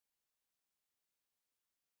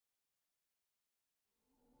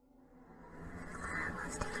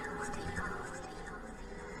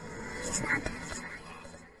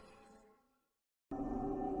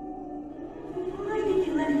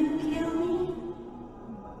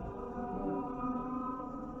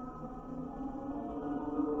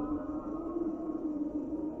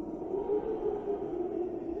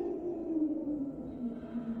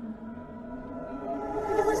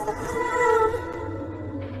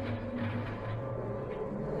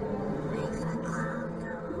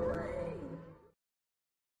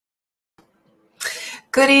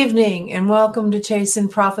Good evening and welcome to Chasing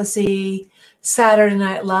Prophecy Saturday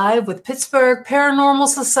Night Live with Pittsburgh Paranormal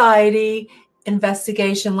Society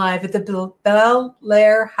Investigation Live at the Bel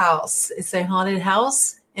Air House. It's a haunted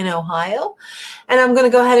house in Ohio. And I'm going to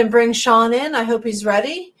go ahead and bring Sean in. I hope he's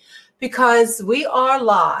ready because we are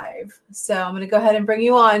live. So I'm going to go ahead and bring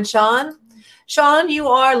you on, Sean. Sean, you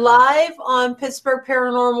are live on Pittsburgh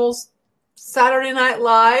Paranormal's Saturday Night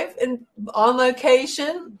Live and on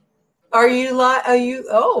location. Are you live?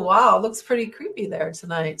 Oh, wow. Looks pretty creepy there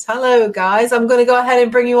tonight. Hello, guys. I'm going to go ahead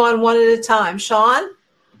and bring you on one at a time. Sean?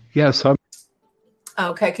 Yes.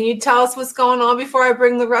 Okay. Can you tell us what's going on before I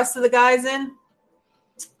bring the rest of the guys in?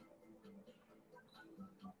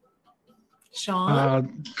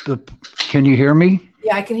 Sean? Can you hear me?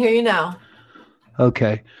 Yeah, I can hear you now.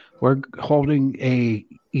 Okay. We're holding a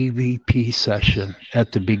EVP session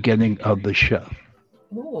at the beginning of the show.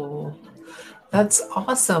 Ooh. That's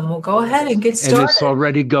awesome. We'll go ahead and get started. And it's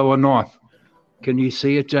already going on. Can you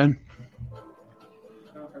see it, Jen?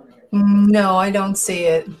 No, I don't see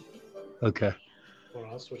it. Okay. Well,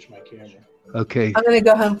 I'll switch my camera. Okay. I'm going to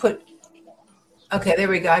go ahead and put... Okay, there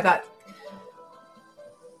we go.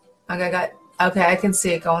 Okay, I can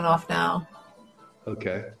see it going off now.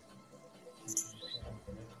 Okay.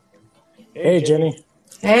 Hey, Jenny.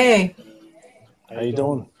 Hey. How you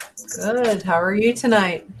doing? Good. How are you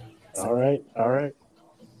tonight? All right.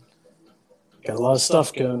 Got a lot of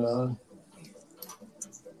stuff going on.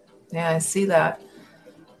 Yeah, I see that.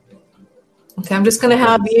 Okay, I'm just gonna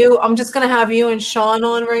have you and Sean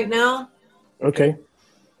on right now. Okay.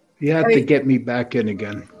 You have to get me back in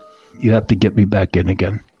again.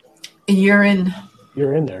 You're in.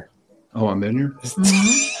 You're in there. Oh, I'm in here?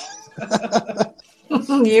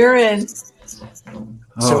 Mm-hmm. You're in.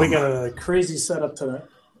 So we got a crazy setup tonight.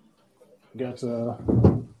 We got a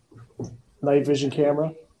night vision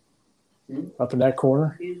camera up in that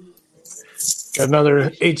corner. Got another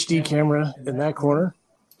HD camera in that corner.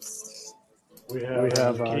 We have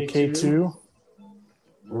K2.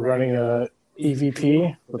 We're running a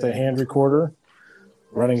EVP with a hand recorder.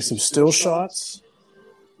 Running some still shots.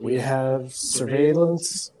 We have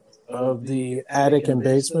surveillance of the attic and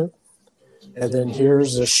basement. And then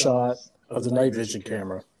here's a shot of the night vision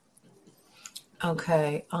camera.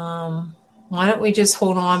 Okay. Why don't we just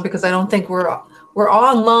hold on because I don't think we're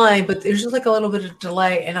online, but there's just like a little bit of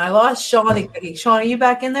delay. And I lost Sean. Sean, are you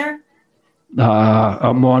back in there?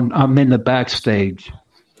 I'm in the backstage.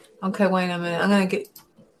 Okay, wait a minute. I'm gonna get.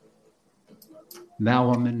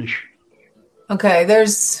 Now I'm in the. Okay,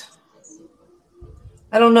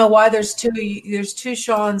 I don't know why there's two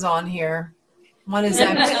Seans on here. One is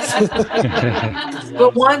empty,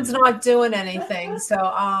 but one's not doing anything. So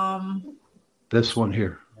this one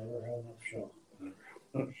here.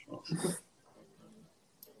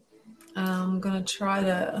 I'm gonna try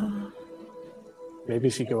to. Maybe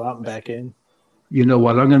if you go out and back in. You know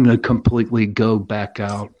what? I'm going to completely go back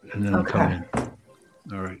out and then come in.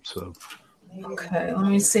 All right. So. Okay. Let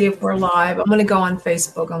me see if we're live. I'm going to go on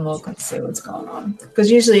Facebook and look and see what's going on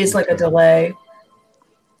because usually it's like a delay.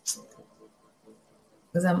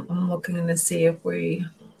 Because I'm looking to see if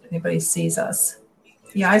anybody sees us.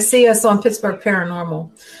 Yeah, I see us on Pittsburgh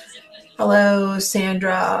Paranormal. Hello,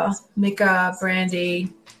 Sandra, Mika,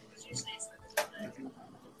 Brandy.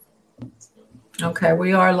 Okay,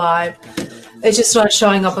 we are live. It's just not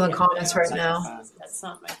showing up in the comments right now. That's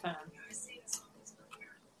not my phone.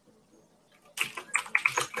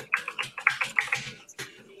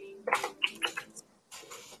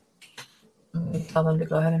 I'm going to tell them to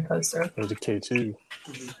go ahead and post her. There's a K2.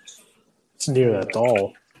 It's near that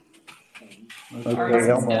doll.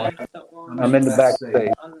 Okay, I'm in the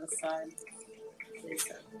backstage. On the side.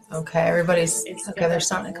 Okay, everybody's okay. They're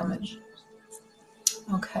starting to come in.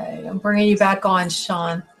 Okay, I'm bringing you back on,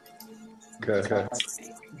 Sean. Okay.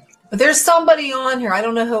 But there's somebody on here. I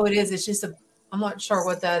don't know who it is. It's just I'm not sure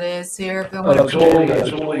what that is here.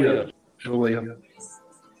 Julia.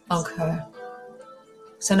 Okay.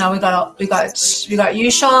 So now we got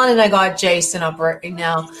you, Sean, and I got Jason up right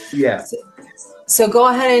now. Yeah. So go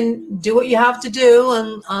ahead and do what you have to do,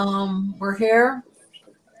 and we're here,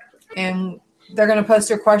 and they're going to post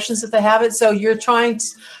their questions if they have it. So who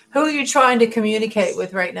are you trying to communicate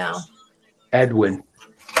with right now? Edwin.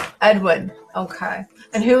 Okay.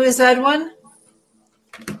 And who is Edwin?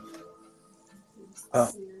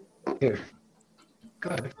 Here. Go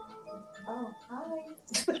ahead. Oh, hi.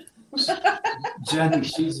 Jenny,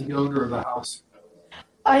 she's the owner of the house.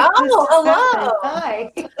 Hello.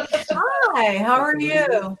 Hi. Hi, how are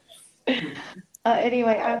you?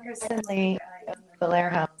 Anyway, I'm recently at the Bel Air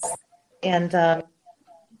House, and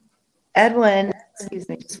Edwin, excuse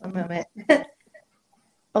me just one moment.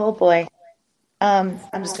 Oh boy. I'm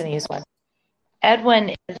just going to use one.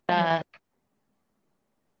 Edwin is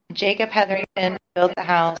Jacob Hetherington built the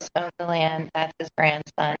house, owned the land. That's his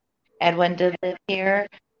grandson. Edwin did live here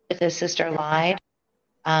with his sister Lyde.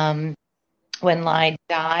 When Lyde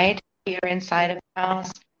died here inside of the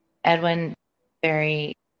house, Edwin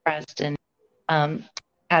very depressed and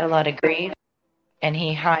had a lot of grief, and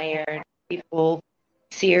he hired people,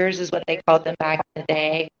 seers is what they called them back in the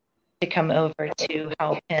day, to come over to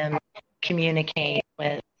help him communicate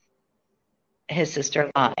with his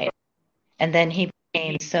sister Lyde. And then he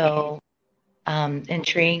became so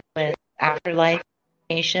intrigued with afterlife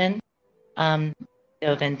communication,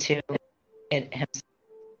 dove into it himself.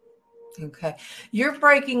 Okay. You're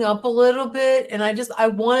breaking up a little bit, and I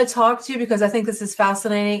want to talk to you because I think this is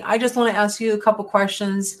fascinating. I just want to ask you a couple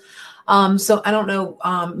questions. So I don't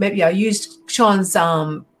know, maybe I used Sean's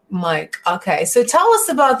mic. Okay. So tell us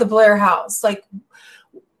about the Blair house. Like,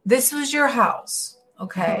 this was your house.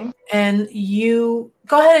 Okay. Mm-hmm. And you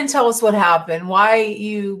go ahead and tell us what happened, why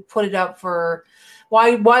you put it up for,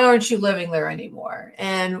 why aren't you living there anymore?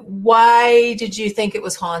 And why did you think it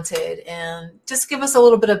was haunted? And just give us a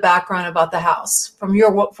little bit of background about the house from your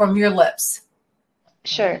lips.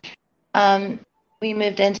 Sure. We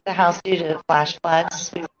moved into the house due to flash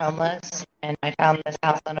floods. We were homeless, and I found this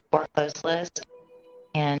house on a foreclosed list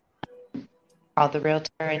and called the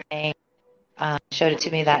realtor, and they showed it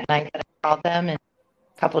to me that night that I called them, and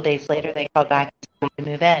a couple of days later they called back and said we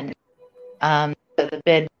could move in. So the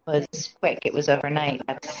bid was quick. It was overnight.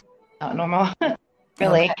 That's not normal.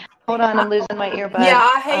 Really. Okay. Hold on, I'm losing my earbud. Yeah,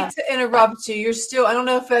 I hate to interrupt you. You're still, I don't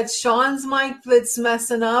know if that's Sean's mic that's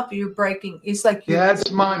messing up. You're breaking. It's like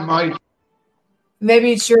that's my mic.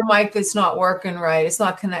 Maybe it's your mic that's not working right. It's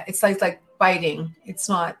not connect. It's like biting. It's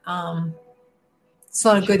not a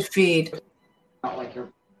good feed. Not like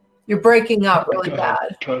you're breaking up really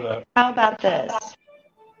bad. How about this?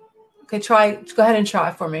 Okay, go ahead and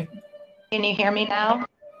try for me. Can you hear me now?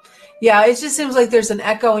 Yeah, it just seems like there's an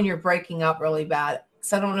echo and you're breaking up really bad.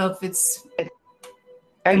 So I don't know if it's.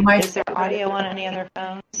 Is there audio on any other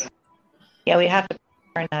phones? Yeah, we have to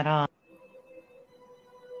turn that on.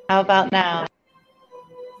 How about now?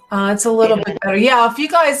 It's a little bit better. Yeah, if you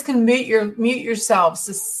guys can mute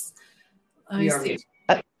yourselves. Let me see.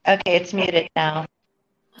 Okay, it's muted now.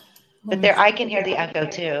 But there, I can hear the echo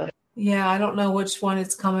too. Yeah, I don't know which one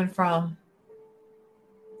it's coming from.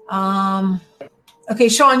 Okay,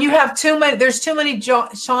 Sean, you have too many. There's too many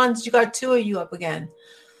Sean's. You got two of you up again.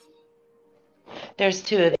 There's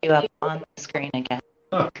two of you up on the screen again.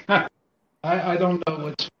 I don't know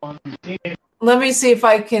which one. Let me see if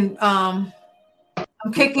I can.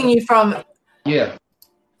 I'm kicking you from. Yeah.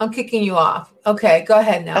 I'm kicking you off. Okay, go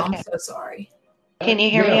ahead now. Okay. I'm so sorry. Can you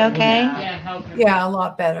hear me okay? Yeah, a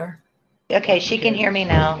lot better. Okay, she can hear me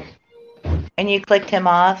now. And you clicked him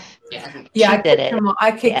off? Yeah,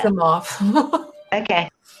 I kicked him off. Okay.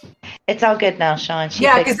 It's all good now, Sean.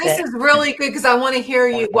 Yeah, because this is really good because I want to hear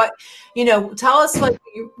you. Tell us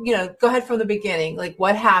go ahead from the beginning. Like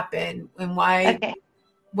what happened and why, okay.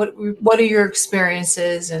 What are your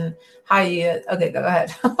experiences and how you, okay, go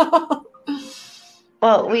ahead.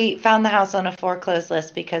 Well, we found the house on a foreclosed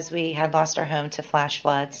list because we had lost our home to flash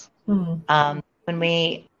floods. When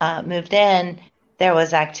we moved in, there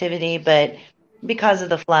was activity, but because of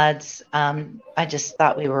the floods, I just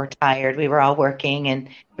thought we were tired. We were all working and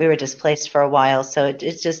we were displaced for a while. So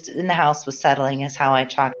it's just in the house was settling is how I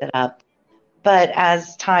chalked it up. But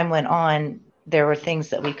as time went on, there were things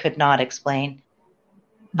that we could not explain.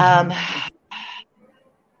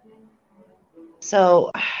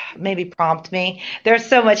 So maybe prompt me. There's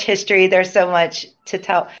so much history. There's so much to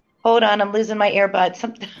tell. Hold on, I'm losing my earbuds.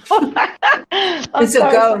 It's a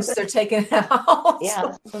ghost. They're taking it out.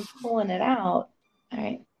 Yeah, I'm pulling it out. All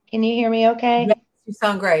right. Can you hear me okay? Yes, you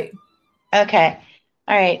sound great. Okay.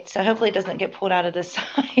 All right. So hopefully it doesn't get pulled out of this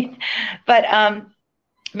side. But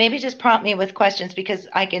maybe just prompt me with questions because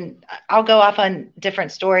I'll go off on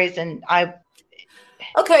different stories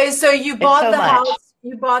Okay, so you bought the house.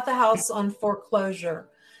 You bought the house on foreclosure.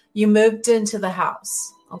 You moved into the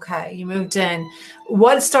house. Okay, you moved in.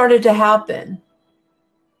 What started to happen?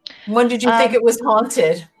 When did you think it was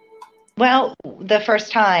haunted? Well, the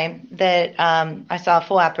first time that I saw a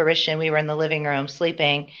full apparition, we were in the living room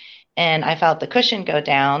sleeping, and I felt the cushion go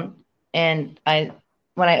down. And when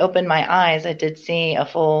I opened my eyes, I did see a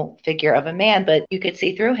full figure of a man, but you could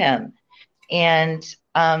see through him. And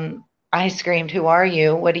I screamed, "Who are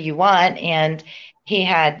you? What do you want?" And he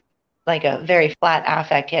had like a very flat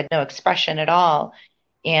affect. He had no expression at all.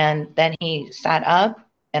 And then he sat up,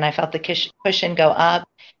 and I felt the cushion go up.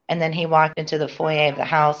 And then he walked into the foyer of the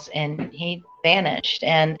house, and he vanished.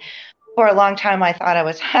 And for a long time, I thought I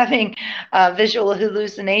was having visual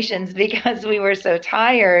hallucinations because we were so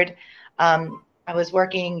tired. I was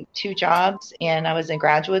working 2 jobs and I was in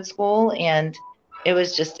graduate school, and it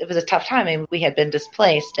was a tough time. I mean, we had been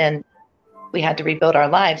displaced and we had to rebuild our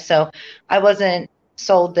lives. So I wasn't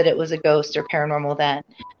sold that it was a ghost or paranormal then.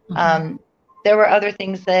 Mm-hmm. There were other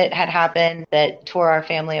things that had happened that tore our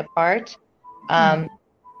family apart.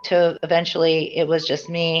 To eventually, it was just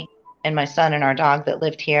me and my son and our dog that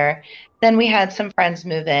lived here. Then we had some friends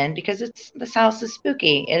move in because this house is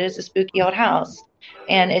spooky. It is a spooky old house.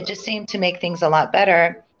 And it just seemed to make things a lot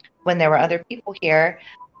better when there were other people here.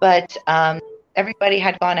 But everybody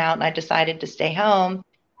had gone out and I decided to stay home.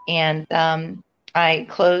 And I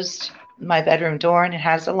closed my bedroom door, and it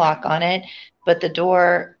has a lock on it. But the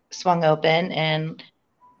door swung open, and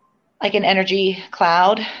like an energy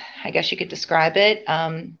cloud, I guess you could describe it,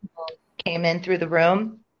 came in through the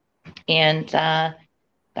room. And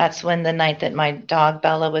that's when the night that my dog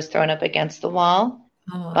Bella was thrown up against the wall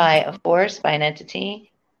by a force, by an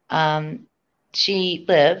entity. She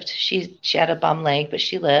lived. She had a bum leg, but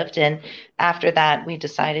she lived. And after that, we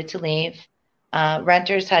decided to leave.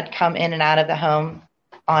 Renters had come in and out of the home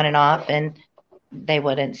on and off, and they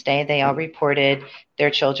wouldn't stay. They all reported their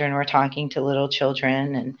children were talking to little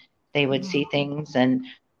children, and they would see things. And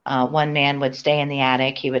one man would stay in the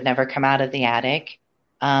attic. He would never come out of the attic.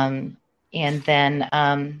 And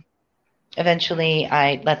then eventually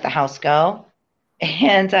I let the house go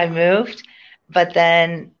and I moved, but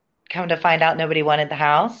then come to find out nobody wanted the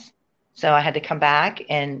house. So I had to come back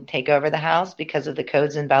and take over the house because of the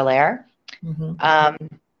codes in Bel Air. Mm-hmm.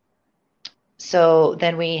 So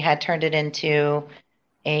then we had turned it into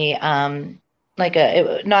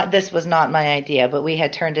this was not my idea, but we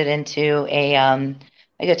had turned it into a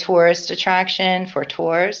tourist attraction for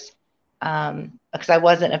tours. Because I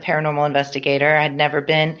wasn't a paranormal investigator. I had never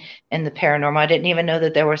been in the paranormal. I didn't even know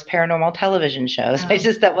that there was paranormal television shows.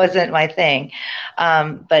 That wasn't my thing.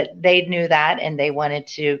 But they knew that, and they wanted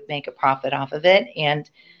to make a profit off of it. And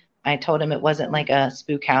I told them it wasn't like a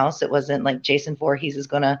spook house. It wasn't like Jason Voorhees is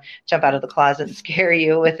going to jump out of the closet and scare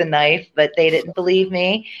you with a knife. But they didn't believe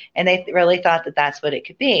me, and they really thought that that's what it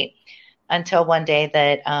could be. Until one day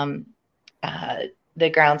that the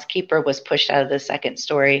groundskeeper was pushed out of the second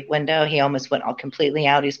story window. He almost went all completely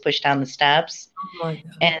out. He was pushed down the steps.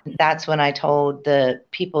 And that's when I told the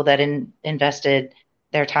people that invested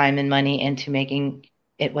their time and money into making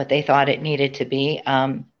it what they thought it needed to be,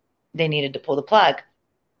 they needed to pull the plug.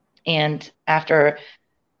 And after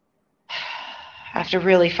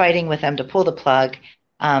really fighting with them to pull the plug,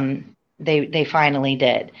 they finally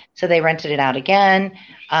did. So they rented it out again.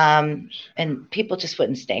 And people just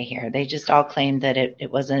wouldn't stay here. They just all claimed that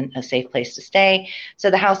it wasn't a safe place to stay.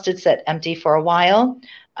 So the house did sit empty for a while.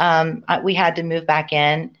 We had to move back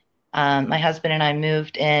in. My husband and I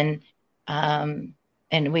moved in, and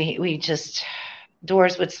we just,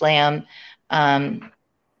 doors would slam.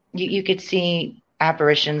 You could see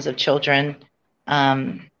apparitions of children.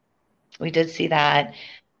 We did see that.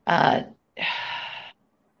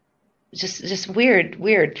 Just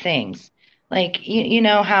weird things. Like, you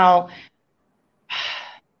know how,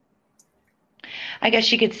 I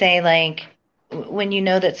guess you could say, like, when you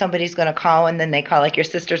know that somebody's going to call and then they call, like your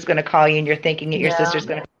sister's going to call you and you're thinking that your sister's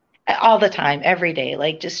going to, all the time, every day,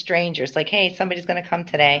 like just strangers, like, hey, somebody's going to come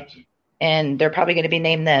today and they're probably going to be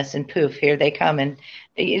named this, and poof, here they come. And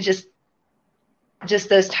it's just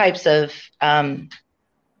those types of,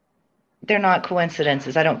 they're not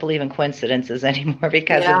coincidences. I don't believe in coincidences anymore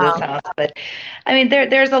because of this house. But I mean,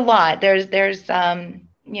 there's a lot. There's 16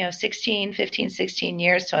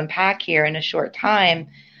 years to unpack here in a short time.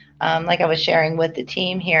 Like I was sharing with the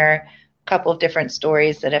team here, a couple of different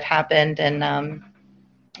stories that have happened. And I mean,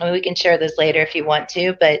 we can share this later if you want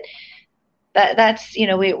to, but that's,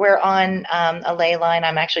 we're on a ley line.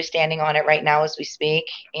 I'm actually standing on it right now as we speak.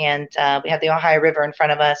 And we have the Ohio River in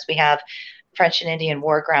front of us. We have French and Indian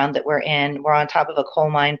war ground that we're in. We're on top of a coal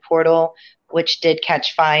mine portal, which did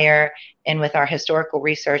catch fire. And with our historical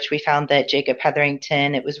research, we found that Jacob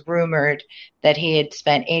Hetherington, it was rumored that he had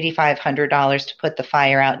spent $8,500 to put the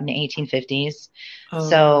fire out in the 1850s. Oh.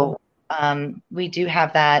 So we do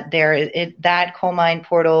have that there. That coal mine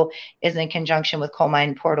portal is in conjunction with coal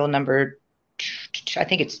mine portal number, I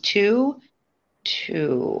think it's 2.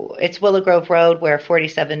 It's Willow Grove Road, where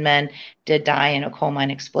 47 men did die in a coal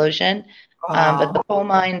mine explosion. But the coal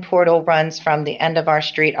mine portal runs from the end of our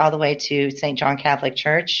street all the way to St. John Catholic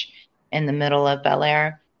Church in the middle of Bel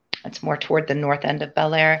Air. It's more toward the north end of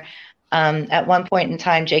Bel Air. At one point in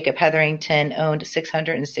time, Jacob Hetherington owned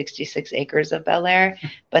 666 acres of Bel Air,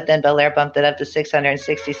 but then Bel Air bumped it up to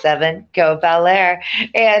 667. Go Bel Air.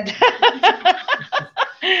 And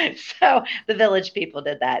so the Village people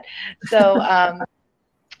did that. So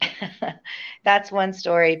that's one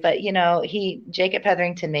story. But, Jacob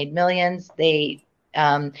Hetherington made millions. He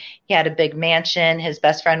had a big mansion. His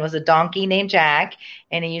best friend was a donkey named Jack,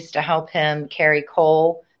 and he used to help him carry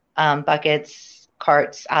coal buckets,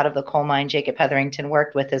 carts out of the coal mine. Jacob Hetherington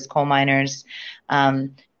worked with his coal miners.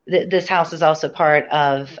 This house is also part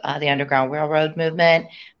of the Underground Railroad movement.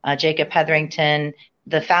 Jacob Hetherington,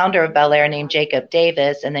 the founder of Bel Air, named Jacob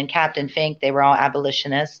Davis, and then Captain Fink, they were all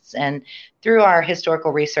abolitionists. And through our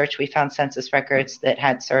historical research, we found census records that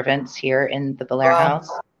had servants here in the Bel Air house.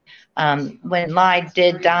 When Lyde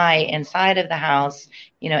did die inside of the house,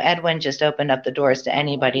 Edwin just opened up the doors to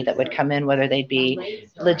anybody that would come in, whether they'd be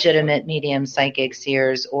legitimate medium, psychic,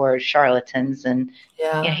 seers, or charlatans. And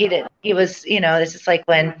he was, this is like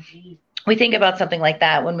when we think about something like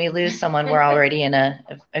that, when we lose someone, we're already in a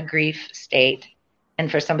grief state. And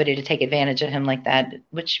for somebody to take advantage of him like that,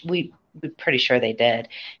 which we're pretty sure they did.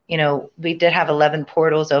 We did have 11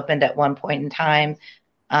 portals opened at one point in time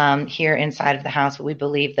here inside of the house. But we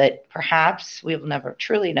believe that perhaps, we will never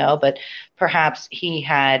truly know, but perhaps he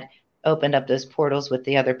had opened up those portals with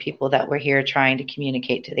the other people that were here trying to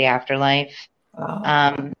communicate to the afterlife.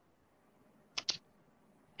 Wow.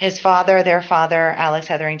 Their father, Alex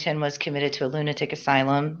Hetherington, was committed to a lunatic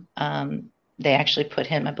asylum. They actually put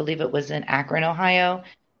him, I believe it was in Akron, Ohio,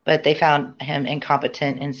 but they found him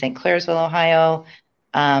incompetent in St. Clairsville, Ohio.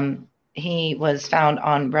 He was found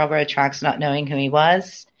on railroad tracks not knowing who he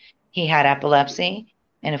was. He had epilepsy.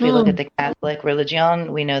 And if we look at the Catholic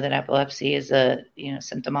religion, we know that epilepsy is a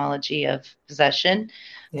symptomology of possession.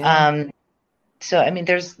 Yeah.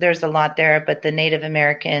 There's a lot there, but the Native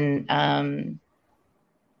American,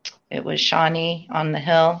 it was Shawnee on the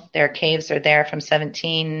Hill. Their caves are there from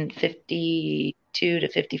 1752 to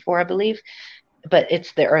 54, I believe. But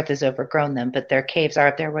the earth has overgrown them. But their caves are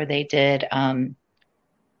up there where they did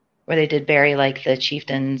bury like the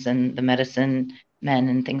chieftains and the medicine men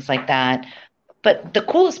and things like that. But the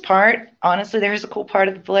coolest part, honestly, there's a cool part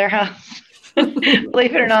of the Bel Air house.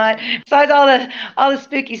 Believe it or not, besides all the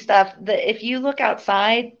spooky stuff, if you look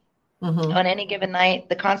outside on any given night,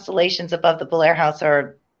 the constellations above the Bel Air house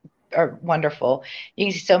are wonderful. You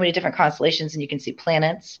can see so many different constellations, and you can see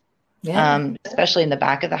planets, especially in the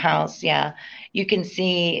back of the house. Yeah, you can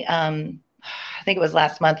see. I think it was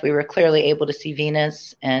last month we were clearly able to see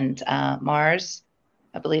Venus and Mars.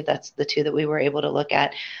 I believe that's the two that we were able to look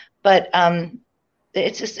at. But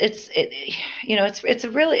it's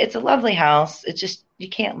a lovely house. It's just you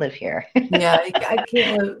can't live here. Yeah, I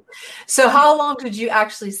can't live. So how long did you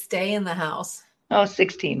actually stay in the house?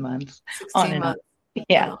 16 months. 16 months.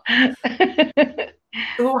 Yeah.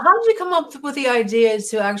 Well, how did you come up with the idea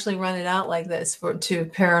to actually run it out like this to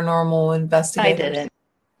paranormal investigators? I didn't.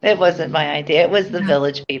 It wasn't my idea. It was the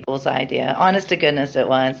Village people's idea. Honest to goodness, it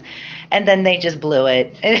was. And then they just blew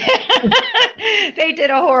it. They did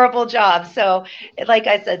a horrible job. So, like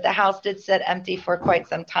I said, the house did sit empty for quite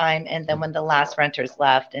some time. And then when the last renters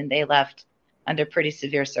left, and they left under pretty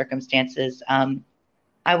severe circumstances,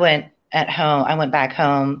 I went back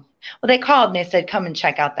home. Well, they called and they said, come and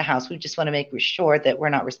check out the house. We just want to make sure that we're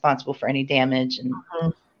not responsible for any damage and,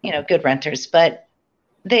 good renters. But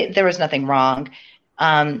there was nothing wrong,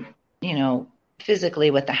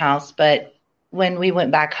 physically with the house. But when we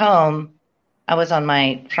went back home, I was on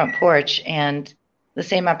my front porch, and the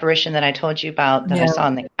same apparition that I told you about that I saw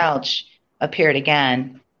on the couch appeared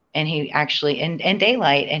again. And he actually, in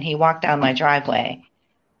daylight, and he walked down my driveway.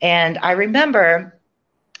 And I remember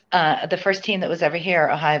the first team that was ever here,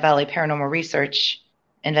 Ohio Valley Paranormal Research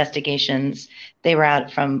Investigations, they were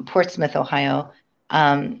out from Portsmouth, Ohio.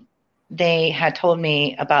 They had told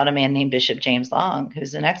me about a man named Bishop James Long,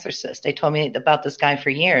 who's an exorcist. They told me about this guy for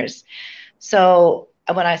years. So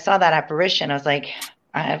when I saw that apparition, I was like,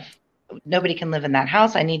 nobody can live in that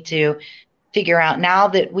house. I need to figure out, now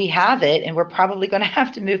that we have it and we're probably going to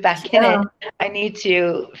have to move back in it, I need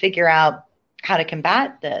to figure out how to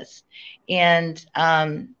combat this. And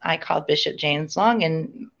I called Bishop James Long,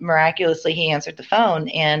 and miraculously he answered the phone.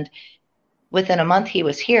 And within a month he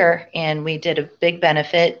was here, and we did a big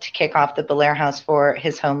benefit to kick off the Bel Air House for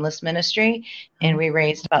his homeless ministry. And we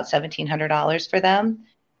raised about $1,700 for them.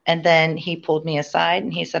 And then he pulled me aside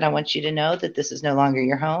and he said, I want you to know that this is no longer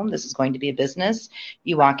your home. This is going to be a business.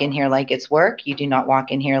 You walk in here like it's work. You do not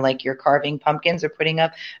walk in here like you're carving pumpkins or putting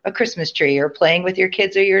up a Christmas tree or playing with your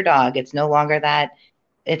kids or your dog. It's no longer that.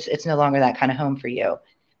 It's no longer that kind of home for you.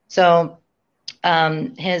 So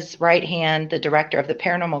his right hand, the director of the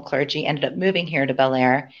paranormal clergy, ended up moving here to Bel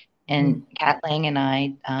Air, and Kat Lang and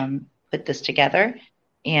I put this together,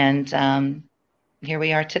 and here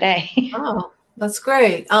we are today. Oh, that's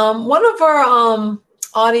great. One of our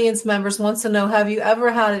audience members wants to know, have you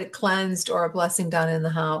ever had it cleansed or a blessing done in the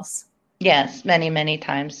house? Yes, many, many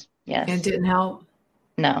times. Yes. It didn't help?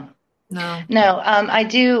 No. No. I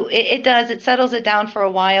do. It does. It settles it down for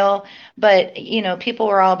a while, but people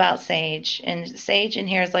were all about sage, and sage in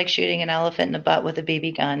here is like shooting an elephant in the butt with a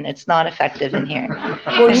BB gun. It's not effective in here.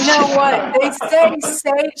 Well, you know what? They say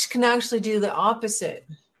sage can actually do the opposite.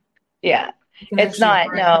 Yeah, it's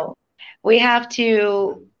not. No, we have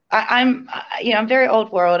to. I'm very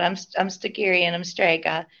old world. I'm Stagiarian. I'm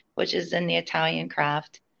Strega, which is in the Italian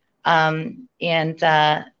craft, and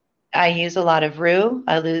I use a lot of rue.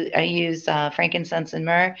 I use frankincense and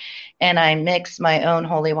myrrh, and I mix my own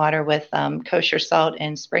holy water with kosher salt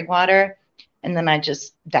and spring water, and then I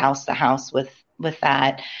just douse the house with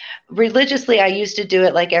that. Religiously, I used to do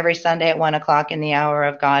it like every Sunday at 1:00 in the hour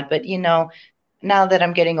of God, but now that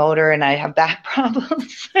I'm getting older and I have back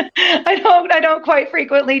problems, I don't quite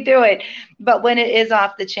frequently do it. But when it is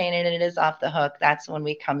off the chain and it is off the hook, that's when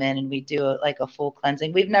we come in and we do like a full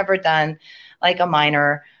cleansing. We've never done like a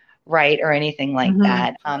minor rite or anything like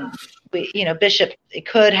that. Bishop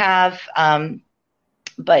could have,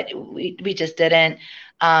 but we just didn't.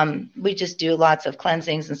 We just do lots of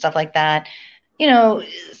cleansings and stuff like that.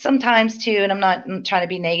 Sometimes too, and I'm not trying to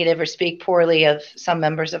be negative or speak poorly of some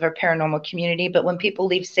members of our paranormal community, but when people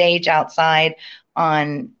leave sage outside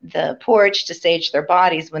on the porch to sage their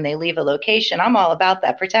bodies when they leave a location, I'm all about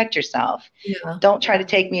that. Protect yourself. Yeah. Don't try to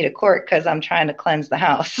take me to court because I'm trying to cleanse the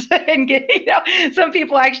house. And some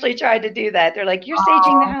people actually tried to do that. They're like, "You're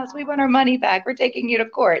saging the house. We want our money back. We're taking you to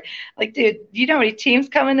court." Like, dude, you know how many teams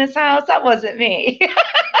come in this house? That wasn't me.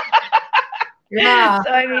 Yeah.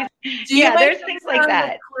 So I mean, there's things like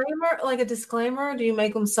that. Like a disclaimer. Do you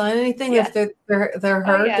make them sign anything if they're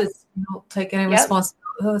hurt? You don't take any responsibility.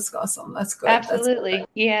 Oh, that's awesome. That's good. Absolutely. That's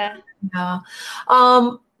good.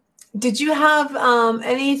 Yeah. Did you have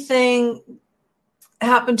anything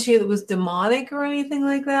happen to you that was demonic or anything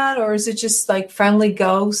like that, or is it just like friendly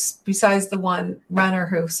ghosts? Besides the one runner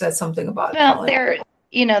who said something about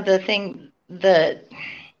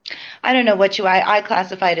I don't know what I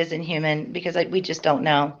classified as inhuman because we just don't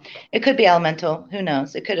know. It could be elemental. Who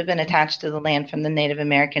knows? It could have been attached to the land from the Native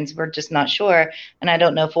Americans. We're just not sure. And I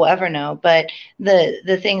don't know if we'll ever know. But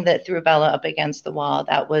the thing that threw Bella up against the wall,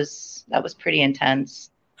 that was pretty intense.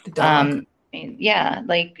 Like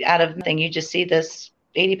out of nothing, you just see this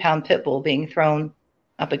 80-pound pit bull being thrown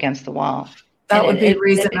up against the wall. That would be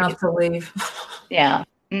reason enough to leave. Yeah.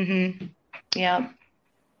 Mm-hmm. Yeah.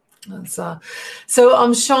 So,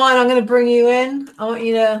 Sean, I'm going to bring you in. I want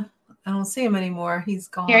you to. I don't see him anymore. He's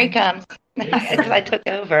gone. Here he comes. Because I took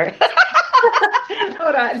over.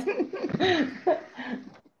 Hold on.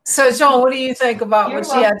 So, Sean, what do you think about what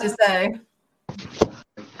she had to say?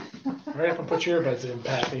 Hurry up and put your earbuds in,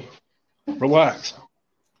 Pappy. Relax.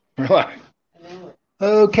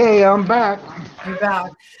 Okay, I'm back. You're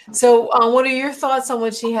back. So, what are your thoughts on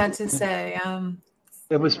what she had to say?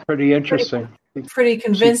 It was pretty interesting. Pretty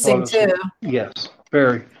convincing too. Yes,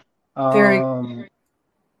 very. Very.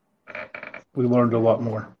 We learned a lot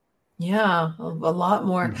more. Yeah, a lot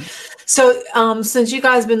more. Mm-hmm. So, since you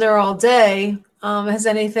guys been there all day, has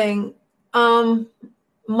anything?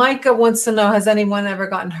 Micah wants to know: has anyone ever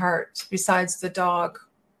gotten hurt besides the dog?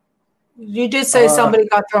 You did say somebody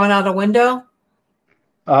got thrown out a window.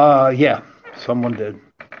 Yeah, someone did.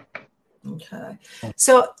 Okay,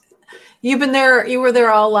 so. You were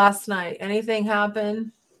there all last night. Anything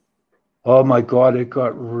happen? Oh my God, it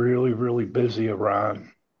got really, really busy around.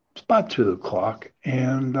 It's about 2:00,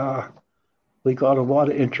 and we got a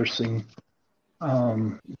lot of interesting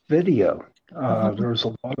video. There was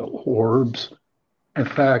a lot of orbs. In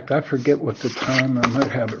fact, I forget what the time. I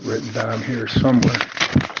might have it written down here somewhere.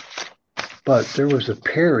 But there was a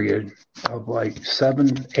period of like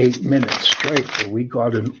 7-8 minutes straight where we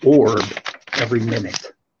got an orb every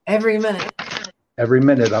minute. Every minute. Every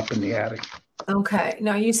minute up in the attic. Okay.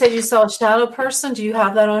 Now you said you saw a shadow person. Do you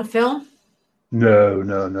have that on film?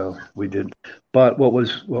 No, we didn't. But what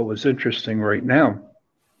was interesting right now,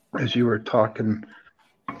 as you were talking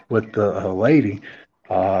with the lady,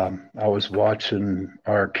 I was watching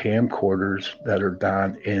our camcorders that are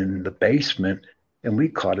down in the basement, and we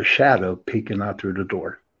caught a shadow peeking out through the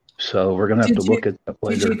door. So we're gonna have to look at that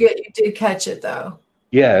later. You did catch it though?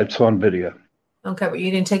 Yeah, it's on video. Okay, but you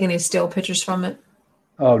didn't take any still pictures from it?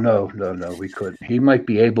 Oh, no, we couldn't. He might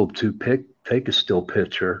be able to take a still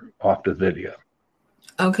picture off the video.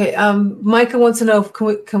 Okay. Micah wants to know,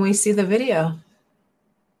 can we see the video?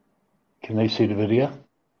 Can they see the video?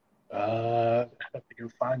 I have to go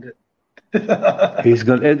find it.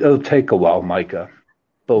 It'll take a while, Micah.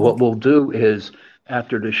 But what we'll do is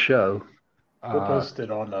after the show, We'll post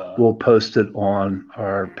it on. we'll post it on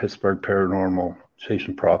our Pittsburgh Paranormal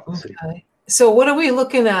Chasing Prophecy. Okay. So what are we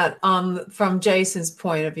looking at from Jason's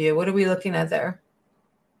point of view? What are we looking at there?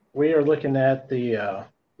 We are looking at the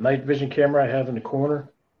night vision camera I have in the corner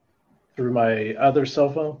through my other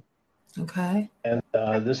cell phone. Okay. And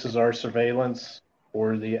this is our surveillance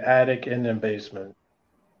for the attic and the basement.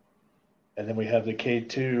 And then we have the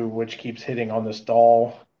K2, which keeps hitting on this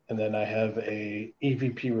doll. And then I have a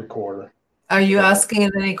EVP recorder. Are you asking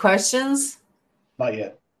it any questions? Not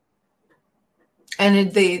yet.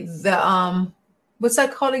 And the what's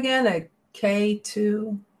that called again? A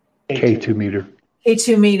K2? K2 meter.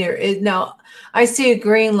 K2 meter. Now, I see a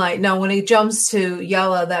green light. Now, when it jumps to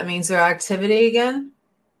yellow, that means there's activity again?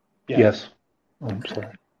 Yeah. Yes. I'm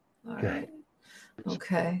sorry. All right.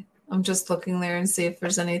 Okay. I'm just looking there and see if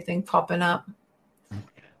there's anything popping up.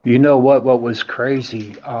 You know what was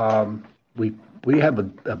crazy? We have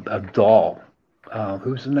a doll.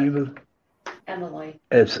 Who's the name of it? Emily.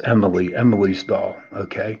 It's Emily. Emily's doll.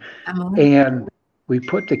 Okay. Emily? And we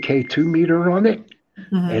put the K2 meter on it,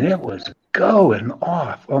 and it was going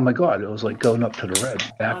off. Oh my God! It was like going up to the red,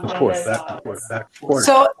 back and forth, back and forth, back and forth.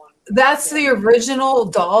 So that's the original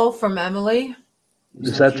doll from Emily?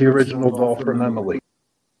 Is that the original doll from Emily?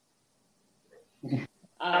 No,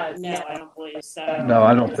 I don't believe so. No,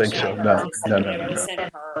 I don't think so. No. It was in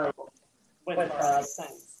her with her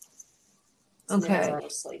things. Okay. They were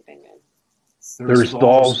sleeping in. There's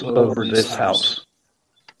dolls over this house.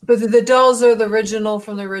 But the dolls are the original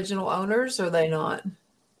from the original owners, or are they not?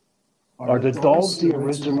 Are the dolls the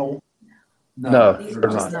original? No, they're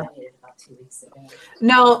not.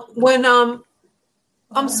 Now, when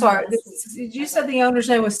I'm sorry, you said the owner's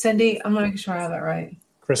name was Cindy. I'm not making sure I have that right.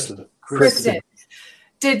 Kristen.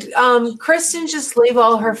 Did Kristen just leave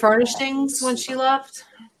all her furnishings when she left?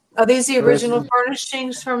 Are these the original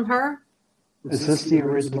furnishings from her? Is this the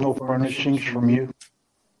original furnishings from you?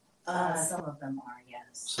 Some of them are, yes.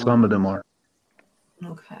 Some of them are.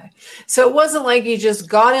 Okay. So it wasn't like you just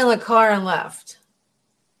got in the car and left.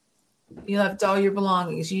 You left all your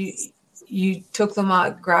belongings. You took them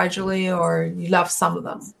out gradually, or you left some of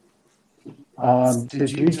them?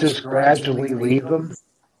 Did you just gradually leave them?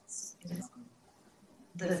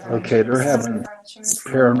 Okay, they're having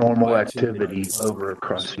paranormal activity over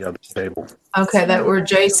across the other table. Okay, that where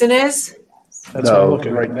Jason is? No,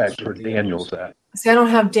 right next where Daniel's at. See, I don't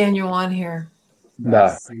have Daniel on here.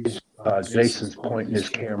 No, Jason's pointing his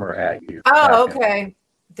camera at you. Oh, okay.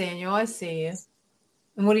 Daniel, I see you.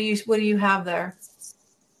 And what do you have there?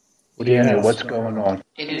 Daniel, what's going on?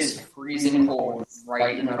 It is freezing cold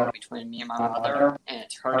right in the middle between me and my mother, and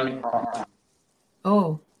it's hurting her arm.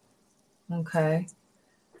 Oh, okay.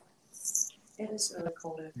 It is really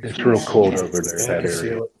cold. It's real cold over there, that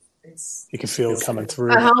area. You can feel it coming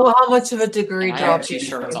through. How much of a degree And I have drop?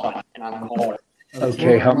 t-shirts on, and I'm cold.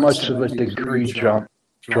 Okay, how much of a degree drop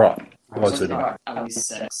was it? At least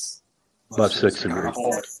 6. About 6 degrees.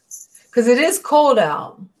 Cold. Because it is cold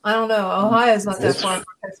out. I don't know. Ohio's not that far from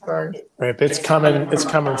Pittsburgh. Right, it's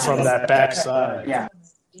coming from that back side. Yeah.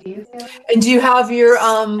 And do you have your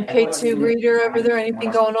K2 reader over there?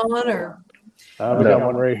 Anything going on, or? We got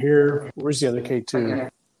one right here. Where's the other K2? Okay.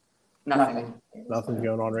 Nothing. Nothing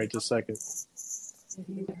going on right this second.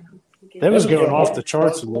 That was going off the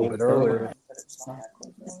charts a little bit earlier.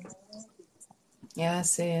 Yeah, I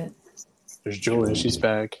see it. There's Julia. She's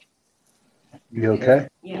back. You okay?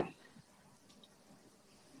 Yeah. Can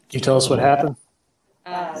you tell us what happened?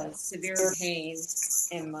 Severe pain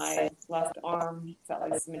in my left arm. Felt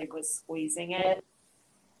like somebody was squeezing it.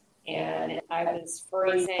 And I was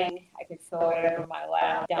freezing. I could feel it over my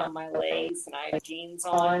lap, down my legs, and I had jeans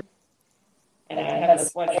on. And I had a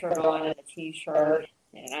sweatshirt on and a t-shirt,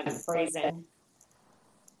 and I'm freezing.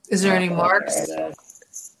 Is there any marks?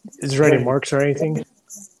 Is there any marks or anything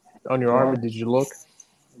on your arm? Did you look?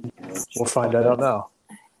 We'll find that out now.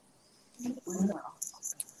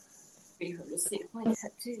 Be hard to see my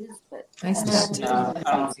tattoos, but Nice tattoo. No,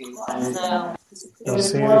 I don't see anything. no. Don't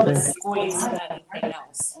see More of a anything? squeeze than anything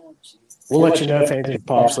else. We'll let you know if anything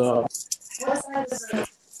pops up. What side do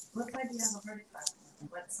you have a hurt from?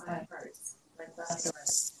 What side hurts? Like left or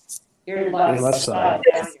right? Your left left side.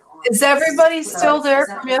 down your arm. Is everybody still there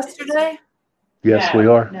from yesterday? Yes, we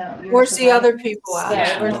are. Where's the other people at?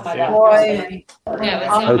 Yeah. Where's Troy? Yeah, it's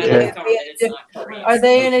Are on my Okay. phone, but it's not correct. Are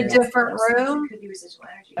they in a different room?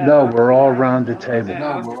 No, we're all around the table.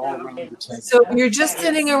 So you're just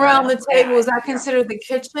sitting around the table. Is that considered the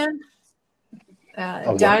kitchen?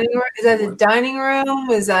 what? Dining room? Is that a dining room?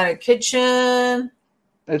 Is that a kitchen?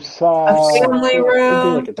 It's A family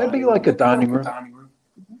room? it'd be like a dining room.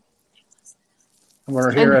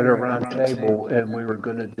 We're here at a round table, and we were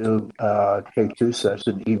going to do K2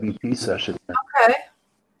 session, EVP session. Okay.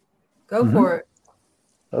 Go for it.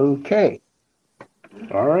 Okay.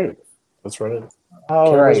 All right. That's right.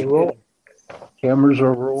 All Cameras right. are rolling. Cameras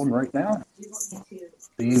are rolling right now.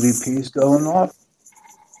 The EVP's going off.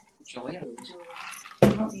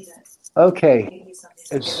 Okay.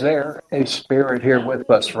 Is there a spirit here with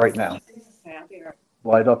us right now?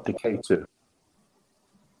 Light up the K2.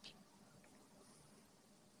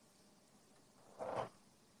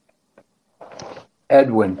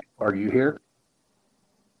 Edwin, are you here?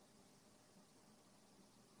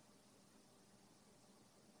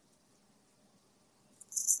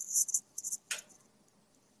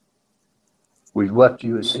 We left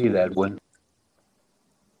you a seat, Edwin.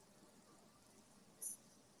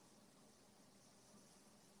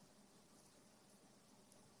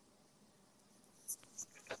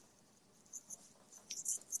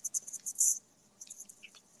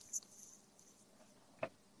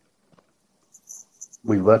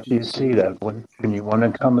 We left you a seat, Edwin. Can you want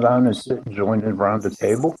to come down and sit and join in around the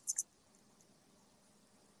table?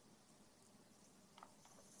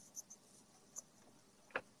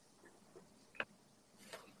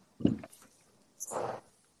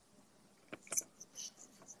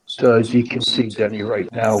 So as you can see, Denny,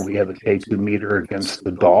 right now we have a K2 meter against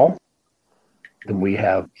the doll, and we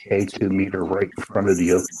have K2 meter right in front of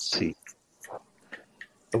the open seat.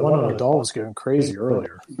 The one on the doll was going crazy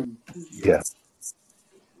earlier. Yeah.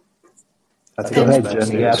 I think Go it was ahead,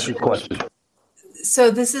 Jenny. backstage. Ask your question.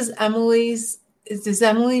 So this is Emily's. Does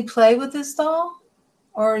Emily play with this doll?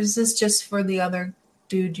 Or is this just for the other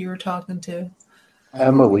dude you were talking to?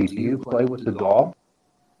 Emily, do you play with the doll?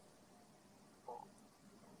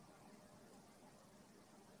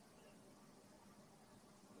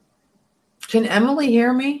 Can Emily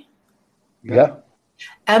hear me? Yeah.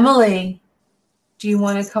 Emily, do you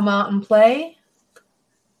want to come out and play?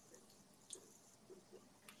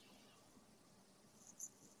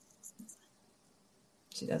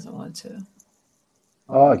 She doesn't want to.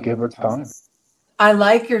 Oh, give her time. I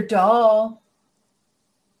like your doll.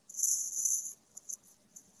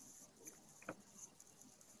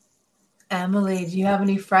 Emily, do you have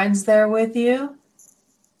any friends there with you?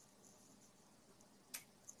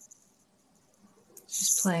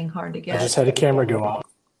 She's playing hard to I get. just had a camera go off.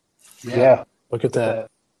 Yeah. Look at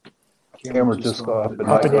that. Camera just go up.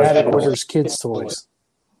 Up in the attic where there's kids' toys.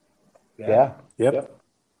 Yeah. Yep.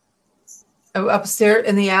 Oh, upstairs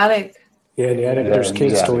in the attic. Yeah, in the attic there's in the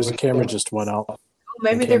kids' attic. toys. The camera just went out. Oh,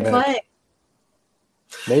 maybe Okay, they're back. playing.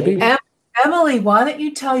 Maybe. Emily, why don't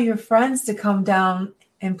you tell your friends to come down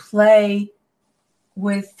and play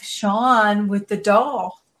with Sean with the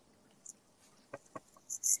doll?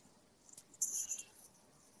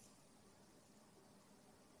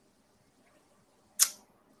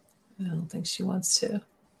 I don't think she wants to.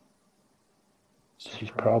 She's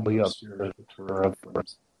probably up there for a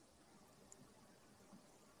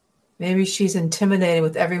Maybe she's intimidated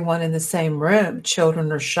with everyone in the same room.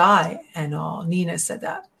 Children are shy and all. Nina said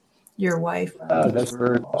that. Your wife. That's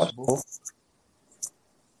very possible.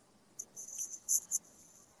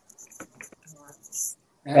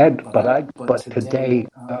 Ed, but today,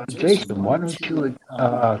 Jason, why don't you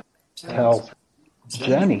tell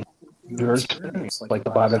Jenny your experience like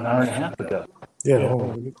about an hour and a half ago? Yeah, hold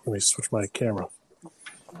on. Let me switch my camera.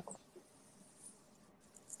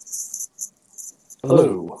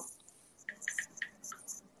 Hello.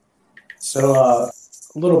 So a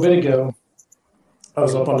little bit ago, I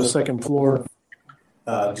was up on the second floor,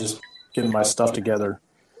 just getting my stuff together.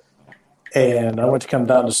 And I went to come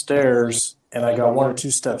down the stairs, and I got one or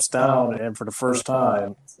two steps down, and for the first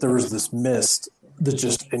time, there was this mist that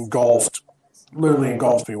just literally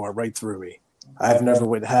engulfed me, went right through me. I've never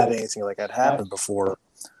had anything like that happen before.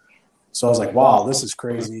 So I was like, wow, this is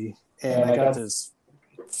crazy. And I got this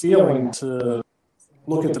feeling to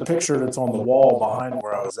look at the picture that's on the wall behind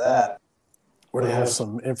where I was at, where they have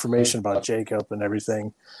some information about Jacob and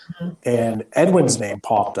everything. And Edwin's name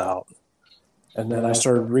popped out. And then I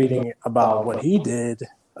started reading about what he did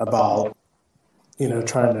about,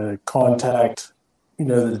 trying to contact,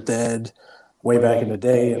 the dead way back in the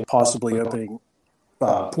day and possibly opening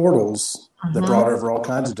portals that brought over all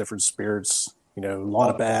kinds of different spirits, a lot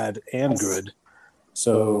of bad and good.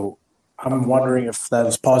 So I'm wondering if that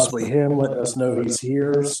is possibly him letting us know he's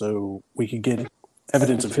here so we can get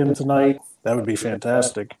evidence of him tonight. That would be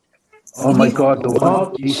fantastic. Oh my God, the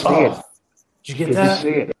one, you see it? Did you get Did you that? see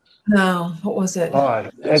it? No, what was it?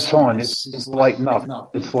 It's on. It's lighting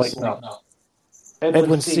up. It's lighting up.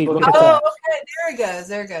 Edwin's seat. Look at Oh, that. okay. There it goes.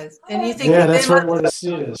 There it goes. And you think Yeah, that's they right must- where the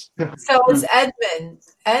seat is. So it's Edmund.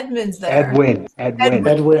 Edmund's there. Edwin.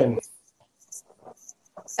 Edwin.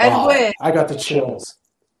 Wow, Edwin. I got the chills.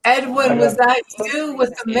 Edwin, was that you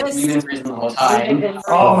with the Even mist? reasonable time.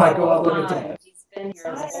 Oh my God, look at that. He's been here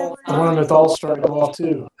the whole The one on the doll starting to go off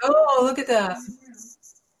too. Oh, look at that.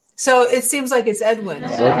 So it seems like it's Edwin.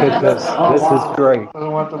 Look at this. This is great. I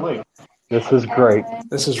don't want the link. This is great.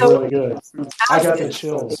 This is really good. I got the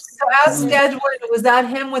chills. So ask Edwin, was that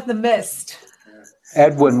him with the mist?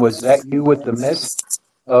 Edwin, was that you with the mist?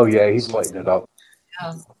 Oh yeah, he's lighting it up.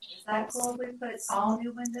 Is that cool? We put all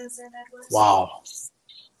new windows in, Edward? Wow,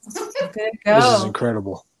 There you this is go.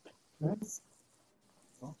 incredible.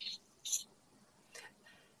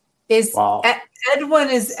 Is Wow. Edwin,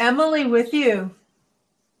 is Emily with you?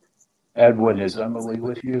 Edwin, is Emily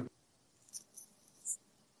with you?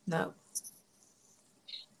 No.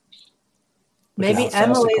 Maybe how fast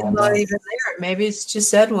Emily it is calmed not down. even there. Maybe it's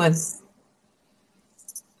just Edwin.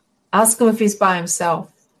 Ask him if he's by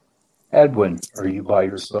himself. Edwin, are you by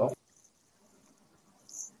yourself?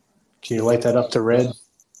 Can you light that up to red?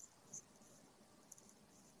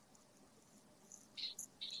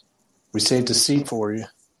 We saved a seat for you.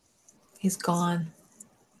 He's gone.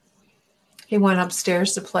 He went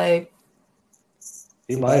upstairs to play.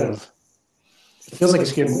 He might have. It feels like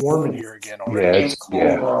it's getting warm in here again Yeah, already. it's, yeah.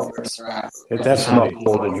 It It's not definitely.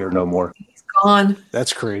 cold in here no more. Gone.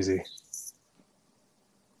 That's crazy.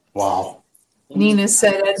 Wow. Nina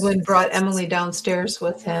said Edwin brought Emily downstairs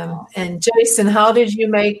with him. And Jason, how did it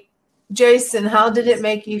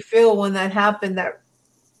make you feel when that happened? That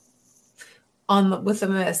with the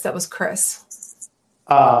mist, that was Chris.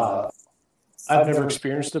 I've never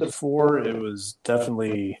experienced it before. It was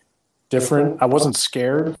definitely different. I wasn't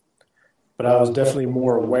scared, but I was definitely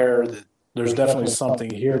more aware that there's definitely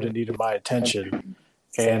something here that needed my attention.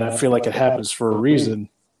 And I feel like it happens for a reason.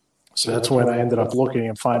 So that's when I ended up looking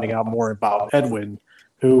and finding out more about Edwin,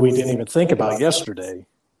 who we didn't even think about yesterday.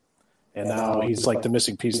 And now he's like the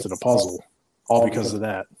missing piece to the puzzle, all because of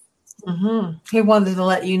that. Mm-hmm. He wanted to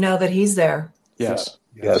let you know that he's there. Yes.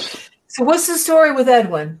 Yes. So what's the story with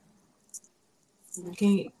Edwin?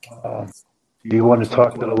 Can you, Do you want to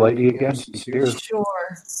talk to the lady again? She's here. sure.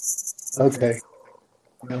 Okay.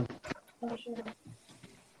 Well,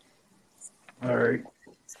 all right.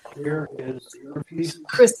 Here is your piece.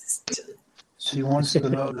 Chris, She wants to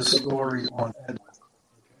know the story on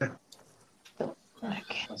Edwin.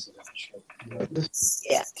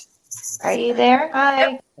 Yeah. Are you there?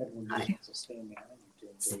 Hi.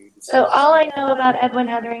 So all I know about Edwin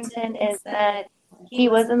Hetherington is that he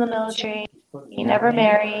was in the military. He never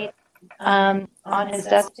married. On his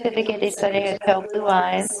death certificate, they said he had pale blue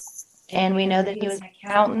eyes. And we know that he was an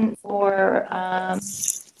accountant for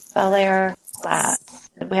Bel Air Glass.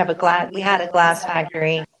 We had a glass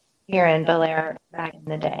factory here in Bel Air back in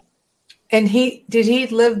the day. and did he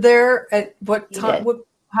live there at what He time? did.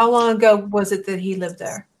 How long ago was it that he lived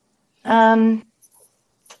there? I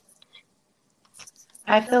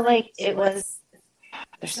feel like it was.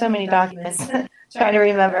 There's so many documents. Trying to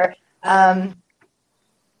remember. I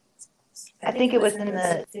think it was in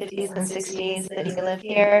the 50s and 60s that he lived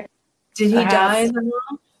here. Did he Perhaps. die in the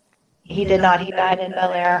home? He did not. He died in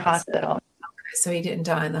Bel Air Hospital. So he didn't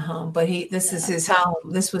die in the home, but this is his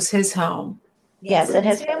home. This was his home. Yes, and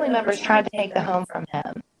his family members tried to take the home from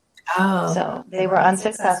him. Oh, So they were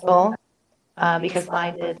unsuccessful because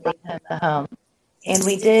I did leave him the home. And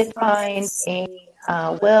we did find a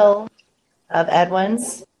will of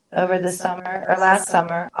Edwin's over the summer, or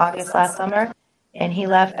August last summer. And he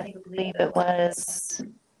left, I believe it was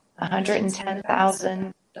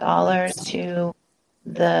 $110,000 to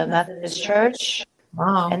the Methodist Church.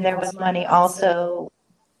 wow. And there was money also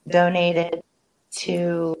donated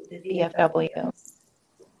to the DFW.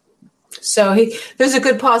 So there's a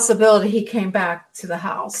good possibility he came back to the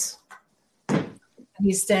house.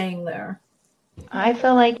 He's staying there. I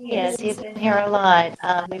feel like he is. He's been here a lot.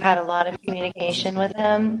 We've had a lot of communication with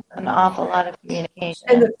him, an awful lot of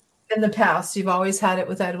communication. In the past, you've always had it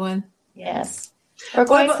with Edwin. Yes. For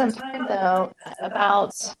quite some time, though,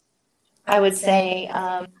 about, I would say,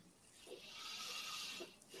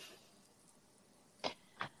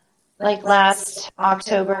 like last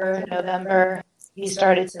October, November, he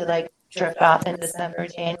started to drift off in December,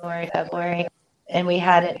 January, February, and we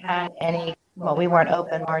hadn't had any, we weren't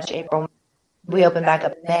open March, April, we opened back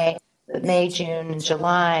up in May, but May, June, and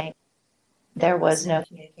July, there was no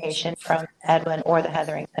communication from Edwin or the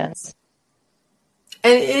Hetheringtons.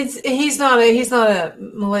 And he's not a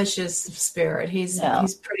malicious spirit. He's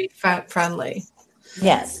pretty friendly.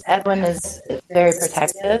 Yes, Edwin is very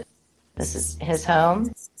protective. This is his home.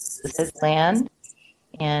 This is his land,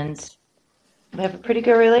 and we have a pretty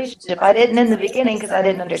good relationship. I didn't in the beginning because I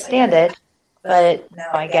didn't understand it, but now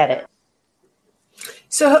I get it.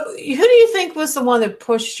 So, who do you think was the one that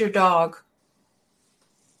pushed your dog?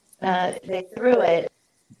 They threw it.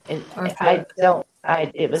 It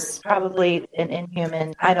was probably an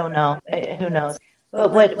inhuman. I don't know. Who knows?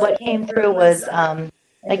 But what came through was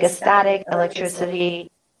like a static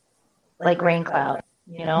electricity, like rain cloud.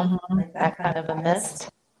 Like that kind of a mist.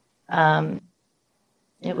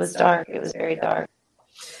 It was dark. It was very dark.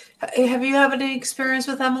 Have you had any experience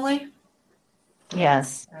with Emily?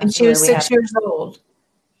 Yes. And she was 6 years old.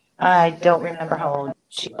 I don't remember how old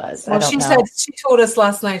she was. Well, she told us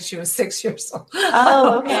last night she was 6 years old.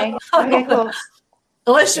 Oh, okay. Okay, cool.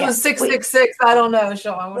 Unless she was 666, I don't know,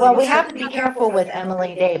 Sean. Well, we have to be careful with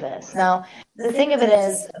Emily Davis. Now, the thing of it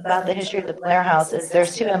is about the history of the Blair House is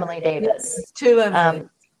there's two Emily Davis. Yes, two Emily.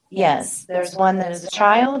 Yes, there's one that is a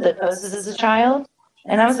child, that poses as a child.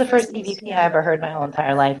 And that was the first EVP I ever heard my whole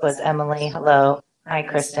entire life was Emily, hello, hi,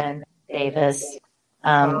 Kristen, Davis.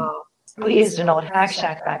 We used an old hack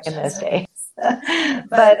shack back in those days.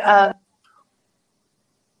 But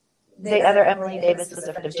the other Emily Davis was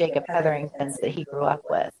a friend of Jacob Hetherington's that he grew up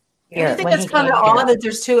with. I think that's kind of odd that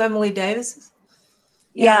there's two Emily Davises.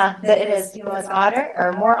 Yeah, it is. You know what's odder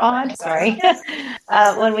or more odd? Sorry.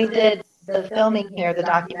 When we did the filming here, the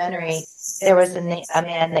documentary, there was a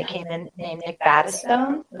man that came in named Nick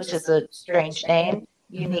Battistone, which is a strange name,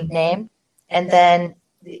 unique name. And then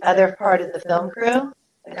the other part of the film crew,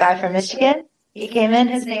 the guy from Michigan, he came in.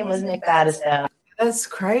 His name was Nick Battistone. That's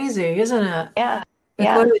crazy, isn't it? Yeah.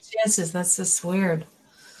 What are the chances? That's just weird.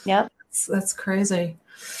 Yep. That's crazy.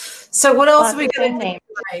 So what else are we going to do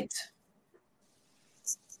tonight?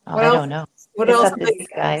 Oh, I don't know. What else, these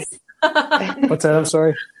guys? What's that? I'm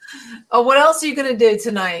sorry. Oh, what else are you going to do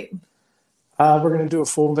tonight? We're going to do a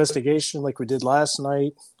full investigation like we did last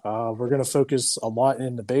night. We're going to focus a lot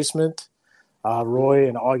in the basement. Roy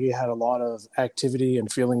and Augie had a lot of activity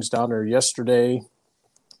and feelings down there yesterday.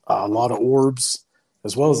 A lot of orbs,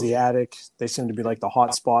 as well as the attic. They seem to be like the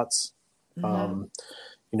hot spots. Mm-hmm.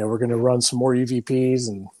 We're going to run some more EVPs,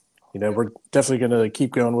 and we're definitely going to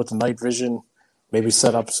keep going with the night vision. Maybe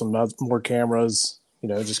set up some more cameras.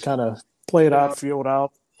 Just kind of play it out, feel it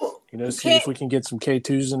out. See if we can get some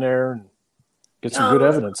K2s in there and get some good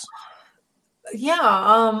evidence.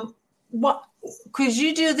 Yeah. What could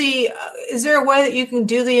you do? Is there a way that you can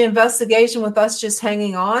do the investigation with us just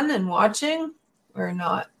hanging on and watching, or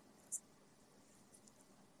not?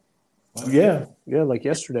 Yeah, like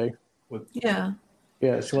yesterday. Yeah.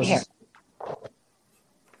 Yeah, she wants to...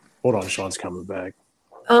 Hold on, Sean's coming back.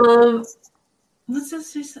 What's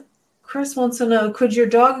this? Chris wants to know, could your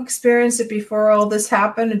dog experience it before all this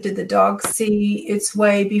happened, or did the dog see its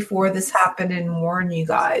way before this happened and warn you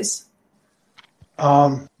guys?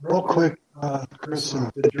 Real quick,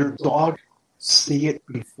 Kristen, did your dog see it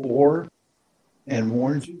before and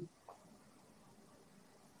warned you?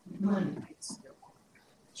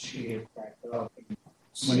 She backed up.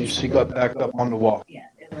 When she got back up on the wall. Yeah,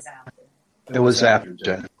 it was after. It was after,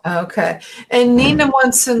 Jen. Okay. And Nina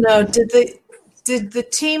wants to know, did the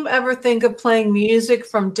team ever think of playing music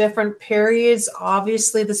from different periods?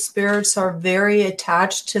 Obviously, the spirits are very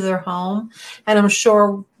attached to their home. And I'm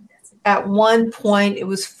sure at one point it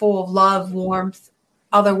was full of love, warmth.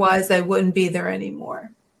 Otherwise, they wouldn't be there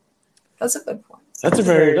anymore. That's a good point. That's a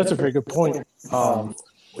very good point.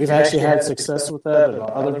 We've actually had success with that in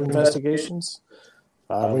other investigations.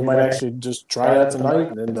 We might actually just try that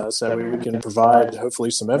tonight, and then so that way we can provide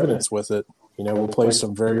hopefully some evidence with it. We'll play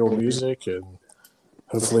some very old music, and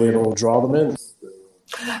hopefully it'll draw them in.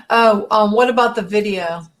 Oh, what about the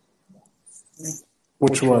video?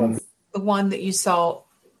 Which one? The one that you saw.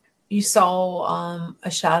 You saw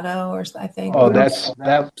a shadow, or I think. Oh, that's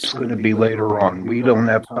going to be later on. We don't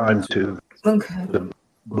have time to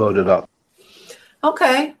load it up.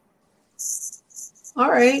 Okay.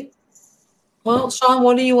 All right. Well, Sean,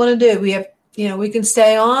 what do you want to do? We have, we can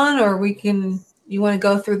stay on, or you want to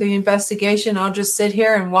go through the investigation? I'll just sit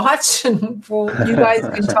here and watch, and you guys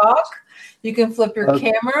can talk. You can flip your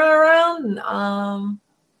camera around.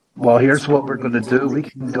 Well, here's what we're going to do. We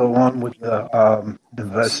can go on with the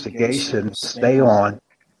investigation, stay on,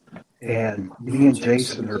 and me and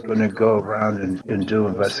Jason are going to go around and do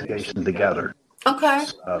investigation together. Okay.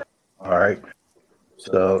 All right.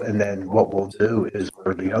 So, and then what we'll do is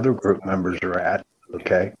where the other group members are at,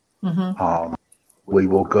 okay, we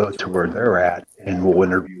will go to where they're at and we'll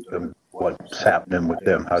interview them, what's happening with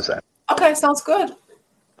them. How's that? Okay, sounds good.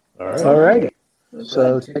 All righty.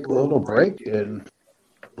 So take a little break and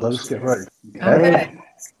let us get ready. Okay.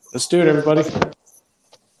 Let's do it, everybody.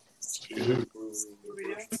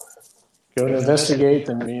 Go to investigate.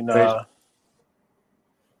 I mean,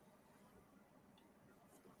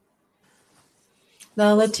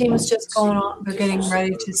 No, the team is just going on. They're getting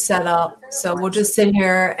ready to set up. So we'll just sit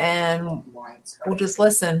here and we'll just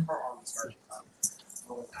listen.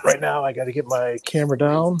 right now, I got to get my camera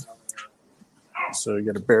down. So you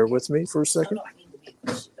got to bear with me for a second.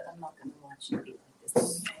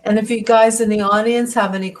 And if you guys in the audience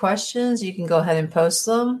have any questions, you can go ahead and post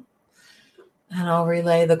them. And I'll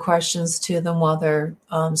relay the questions to them while they're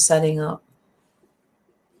setting up.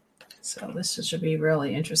 So this should be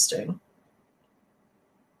really interesting.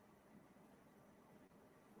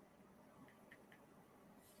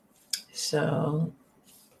 So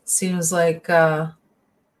seems like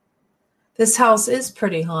this house is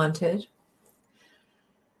pretty haunted.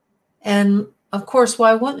 And of course,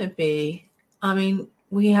 why wouldn't it be? I mean,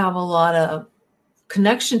 we have a lot of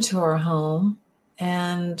connection to our home.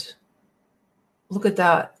 And look at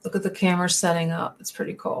that. Look at the camera setting up. It's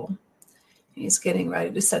pretty cool. He's getting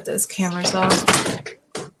ready to set those cameras up.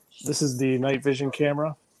 This is the night vision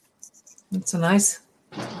camera. It's a nice.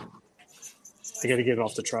 I got to get it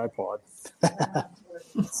off the tripod.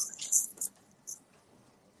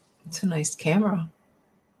 It's a nice camera.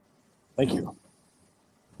 Thank you.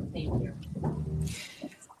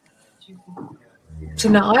 So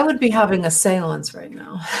now I would be having a seance right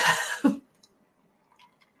now.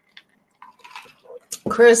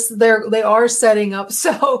 Chris, they are setting up,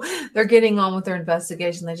 so they're getting on with their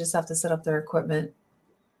investigation. They just have to set up their equipment.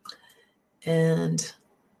 And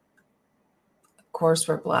of course,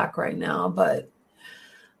 we're black right now, but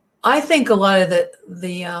I think a lot of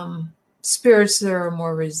the spirits there are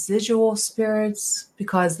more residual spirits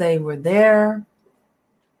because they were there.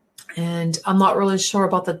 And I'm not really sure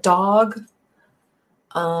about the dog.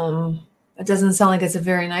 It doesn't sound like it's a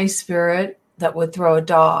very nice spirit that would throw a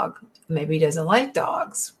dog. Maybe he doesn't like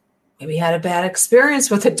dogs. Maybe he had a bad experience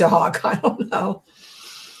with a dog. I don't know.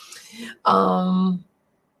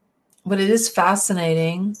 But it is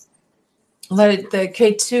fascinating. The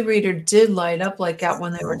K2 reader did light up like that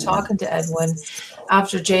when they were talking to Edwin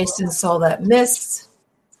after Jason saw that mist.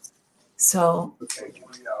 So,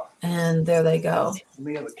 and there they go. Let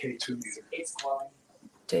me have a K2 meter.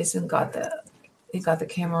 Jason got he got the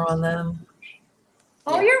camera on them.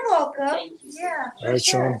 Oh, you're welcome. Yeah. All right,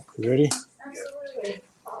 Sean, you ready? Absolutely.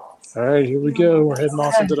 All right, here we go. We're heading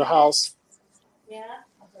off into the house. Yeah.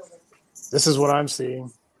 This is what I'm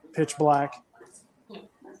seeing. Pitch black.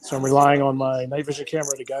 So I'm relying on my night vision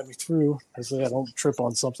camera to guide me through. Hopefully I don't trip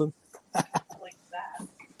on something. Like that.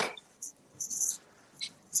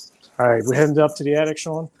 All right, we're heading up to the attic,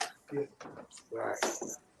 Sean. All right.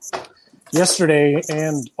 Yesterday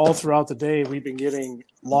and all throughout the day, we've been getting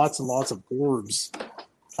lots and lots of orbs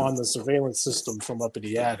on the surveillance system from up in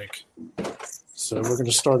the attic. So we're going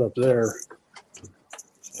to start up there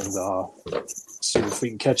and see if we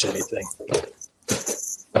can catch anything.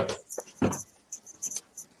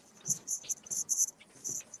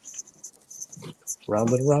 Round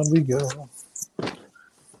and around we go.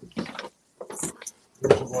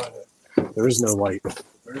 There is no light.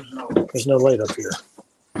 There's no light up here.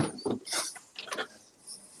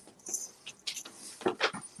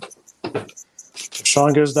 If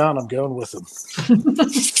Sean goes down, I'm going with him.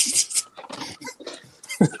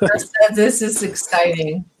 This is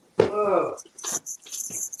exciting. Boy,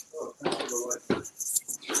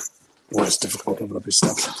 it's difficult to open up your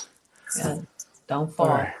stuff. Yeah, don't fall.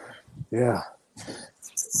 All right. Yeah.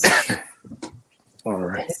 All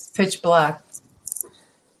right. It's pitch black.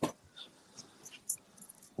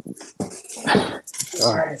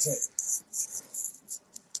 All right. There's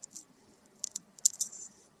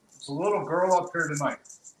a little girl up here tonight.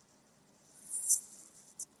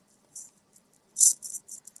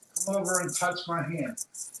 Come over and touch my hand.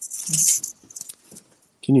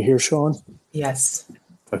 Can you hear Sean? Yes.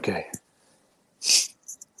 Okay.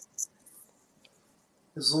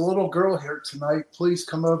 There's a little girl here tonight. Please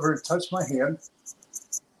come over and touch my hand.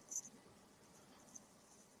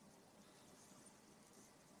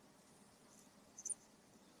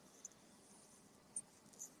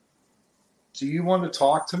 Do you want to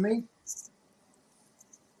talk to me?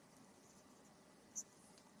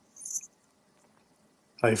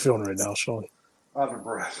 How you feeling right now, Sean? Out of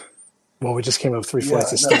breath. Well, we just came up 3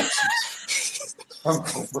 flights of steps. I'm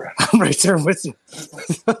out of breath. I'm right there with you.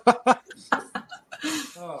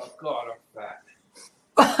 Oh, God, I'm fat.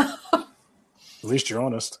 At least you're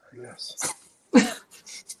honest. Yes.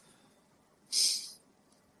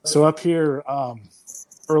 So up here,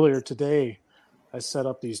 earlier today, I set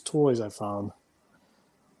up these toys I found.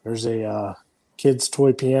 There's a kid's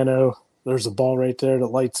toy piano. There's a ball right there that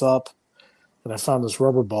lights up. And I found this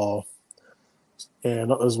rubber ball.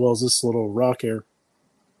 And as well as this little rocker.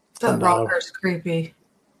 That And, rocker's creepy.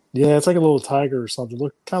 Yeah, it's like a little tiger or something.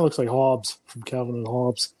 Kind of looks like Hobbes from Calvin and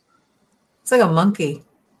Hobbes. It's like a monkey.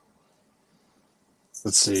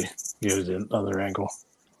 Let's see. Get it in another angle.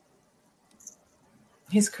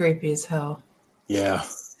 He's creepy as hell. Yeah.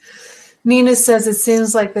 Nina says it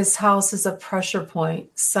seems like this house is a pressure point,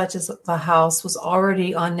 such as the house was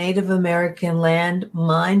already on Native American land,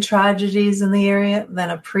 mine tragedies in the area, then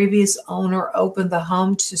a previous owner opened the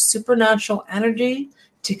home to supernatural energy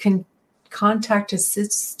to contact his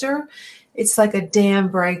sister. It's like a dam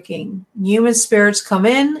breaking. Human spirits come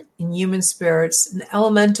in, and human spirits and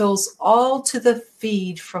elementals all to the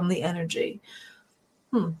feed from the energy.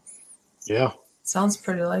 Yeah. Sounds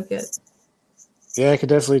pretty like it. Yeah, I could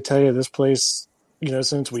definitely tell you this place,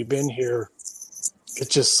 since we've been here, it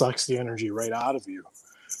just sucks the energy right out of you,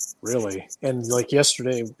 really. And like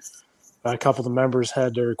yesterday, a couple of the members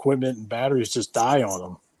had their equipment and batteries just die on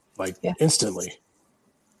them, instantly.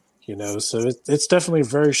 So it's definitely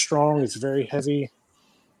very strong. It's very heavy.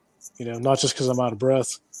 Not just because I'm out of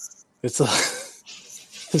breath. It's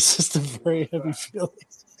just a very heavy feeling.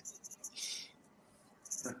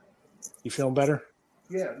 You feeling better?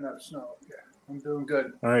 Yeah, no. Yeah, I'm doing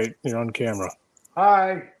good. All right, you're on camera.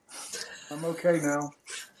 Hi. I'm okay now.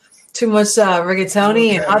 Too much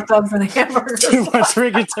rigatoni and hot dogs and hamburgers. Too much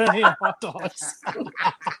rigatoni and hot dogs.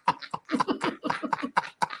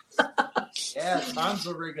 Yeah, tons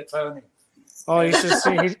of rigatoni. Oh, you should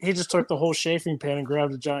see. He just took the whole chafing pan and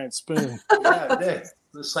grabbed a giant spoon. Yeah, I did.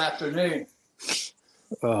 This afternoon.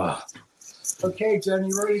 Okay, Jen,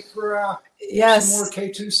 you ready for yes. some more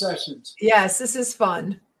K2 sessions? Yes, this is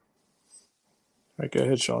fun. All right, go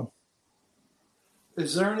ahead, Sean.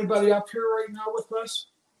 Is there anybody up here right now with us?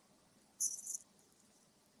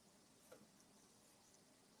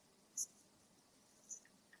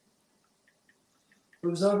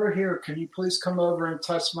 Who's over here? Can you please come over and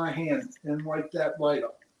touch my hand and light that light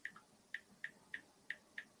up?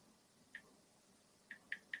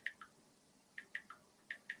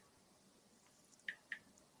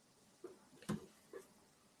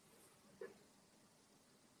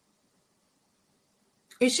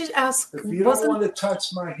 You should ask. If you don't want to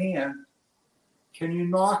touch my hand, can you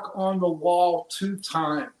knock on the wall 2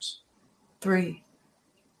 times? 3.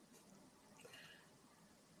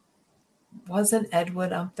 Wasn't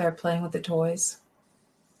Edwin up there playing with the toys?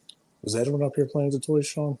 Was Edwin up here playing with the toys,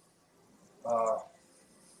 Sean?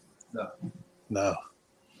 No.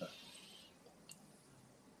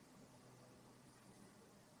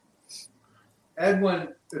 Edwin,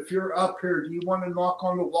 if you're up here, do you want to knock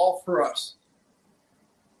on the wall for us?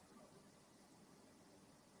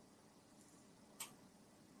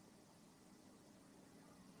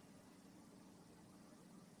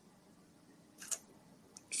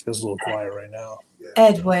 Feels a little quiet right now. Yeah.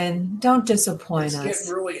 Edwin, don't disappoint us. It's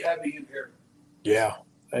getting really heavy in here. Yeah,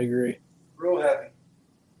 I agree. Real heavy.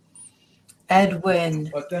 Edwin.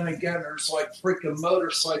 But then again, there's like freaking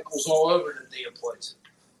motorcycles all over the damn place.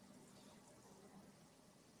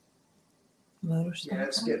 Motorcycle? Yeah,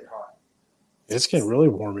 it's getting hot. It's getting really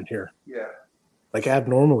warm in here. Yeah. Like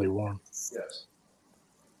abnormally warm. Yes.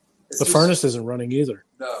 The furnace isn't running either.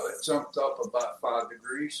 No, it jumped up about 5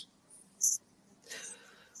 degrees.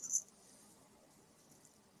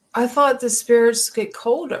 I thought the spirits get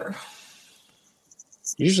colder.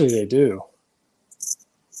 Usually they do.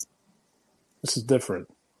 This is different.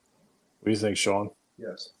 What do you think, Sean?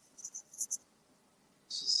 Yes.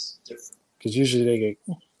 This is different. Because usually they get,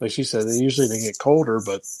 like she said, they get colder,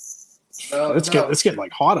 but it's getting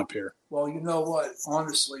like hot up here. Well, you know what?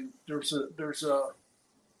 Honestly, there's a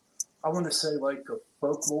I want to say like a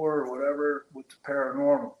folklore or whatever with the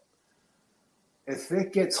paranormal. If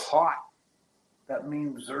it gets hot, that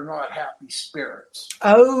means they're not happy spirits.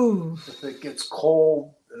 Oh. If it gets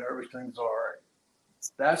cold, then everything's all right.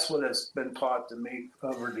 That's what has been taught to me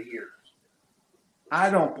over the years. I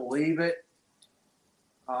don't believe it.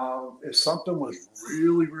 If something was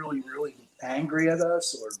really, really, really angry at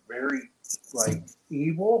us or very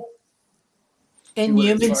evil, in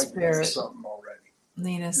human spirit, something already.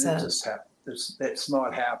 Nina says it's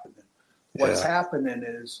not happening. What's happening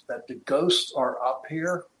is that the ghosts are up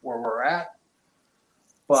here where we're at,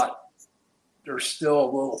 but they're still a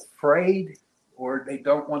little afraid, or they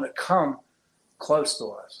don't want to come close to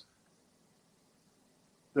us.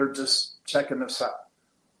 They're just checking us out.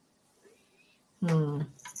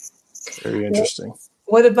 Very interesting.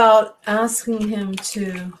 What about asking him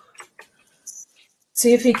to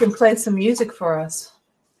see if he can play some music for us?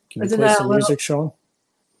 Can you play some music, Sean?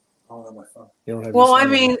 I don't have my phone. You don't have Well, your I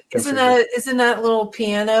phone. mean, Go isn't figure. that little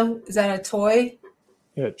piano? Is that a toy?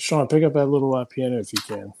 Yeah, Sean, pick up that little piano if you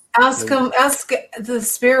can. Ask the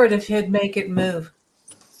spirit if he'd make it move.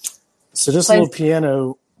 So this little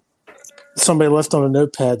piano, somebody left on a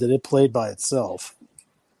notepad that it played by itself.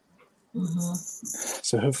 Mm-hmm.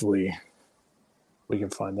 So hopefully we can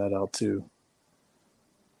find that out too.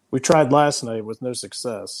 We tried last night with no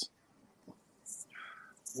success.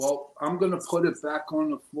 Well, I'm going to put it back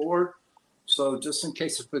on the floor. So just in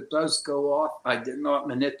case if it does go off, I did not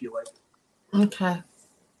manipulate it. Okay.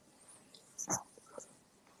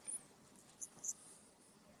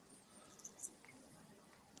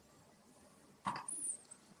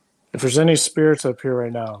 If there's any spirits up here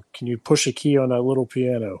right now, can you push a key on that little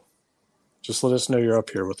piano? Just let us know you're up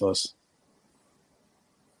here with us.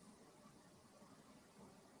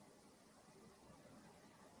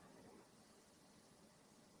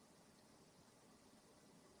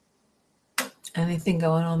 Anything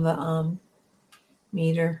going on the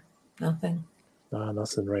meter? Nothing.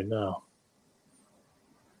 Nothing right now.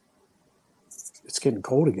 It's getting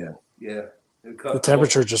cold again. Yeah. The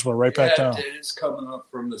temperature just went right back down. It's coming up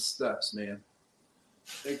from the steps, man.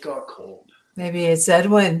 It got cold. Maybe it's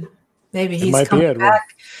Edwin. Maybe he's coming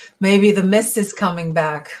back. Maybe the mist is coming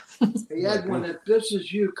back. Hey, Edwin, if this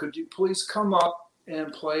is you, could you please come up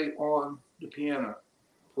and play on the piano,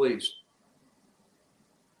 please?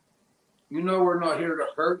 You know we're not here to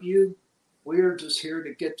hurt you. We're just here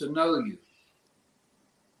to get to know you.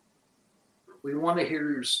 We want to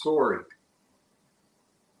hear your story.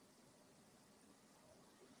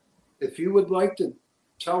 If you would like to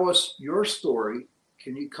tell us your story,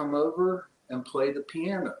 can you come over and play the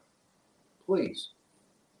piano, please?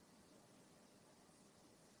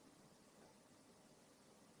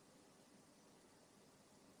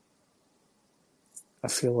 I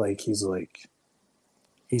feel like he's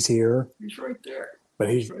here. He's right there. But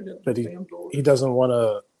he doesn't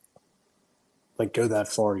want to go that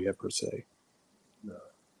far yet per se. No.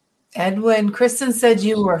 Edwin, Kristen said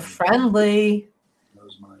you were friendly.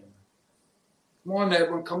 Come on,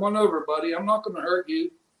 Edwin. Come on over, buddy. I'm not going to hurt you.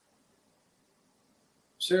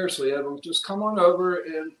 Seriously, Edwin, just come on over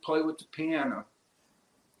and play with the piano.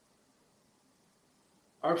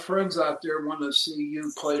 Our friends out there want to see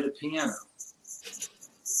you play the piano.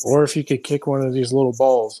 Or if you could kick one of these little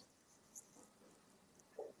balls.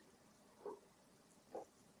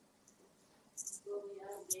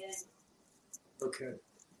 Okay.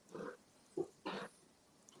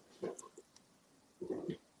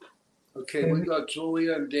 Okay, we got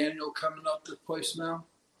Julia and Daniel coming up to the place now.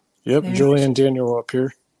 Yep, Julia and Daniel are up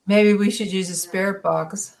here. Maybe we should use a spirit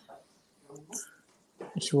box.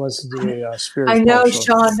 She wants to do a spirit box. I know box.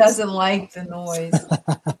 Sean doesn't like the noise.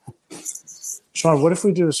 Sean, what if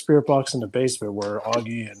we do a spirit box in the basement where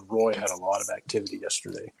Augie and Roy had a lot of activity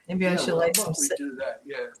yesterday? Maybe I should light some. We do that,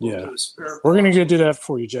 yeah. We're going to go do that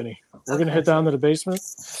for you, Jenny. We're going to head down to the basement,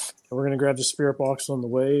 and we're going to grab the spirit box on the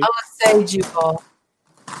way. I'm going to sage you all.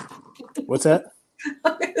 What's that?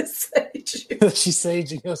 I'm going to sage you. She's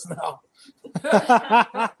saging us now.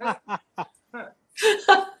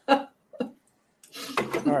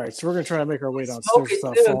 All right, so we're going to try to make our way downstairs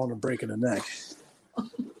without falling and breaking a neck.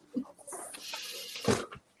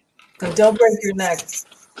 So don't break your neck.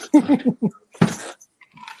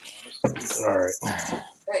 All right.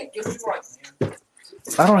 Hey, give me light, man.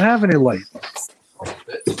 I don't have any light.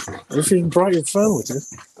 What if you brought your phone with you?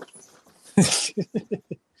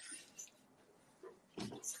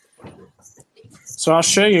 So I'll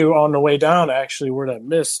show you on the way down actually where that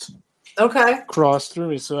mist crossed through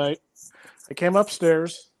me. So I came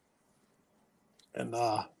upstairs and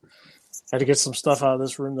had to get some stuff out of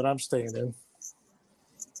this room that I'm staying in,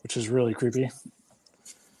 which is really creepy.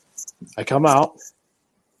 I come out.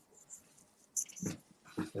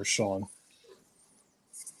 There's Sean.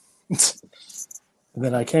 And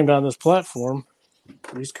then I came down this platform,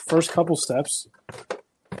 these first couple steps.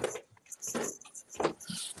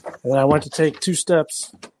 And then I went to take 2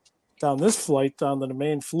 steps down this flight down to the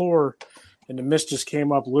main floor, and the mist just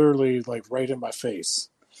came up literally right in my face.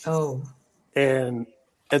 Oh. And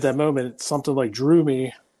at that moment, something drew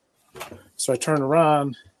me. So I turned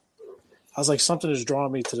around. I was like, something is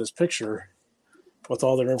drawing me to this picture with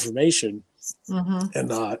all their information. Mm-hmm.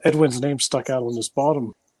 And Edwin's name stuck out on this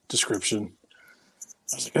bottom description.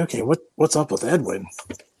 I was like, okay, what's up with Edwin?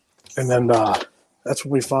 And then that's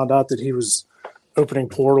when we found out that he was opening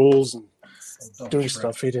portals and doing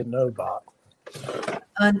stuff he didn't know about.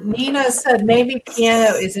 Nina said maybe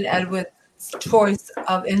piano isn't Edwin's choice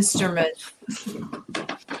of instrument.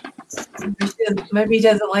 Maybe he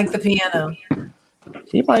doesn't like the piano.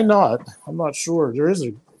 He might not. I'm not sure. There is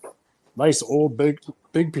a nice old big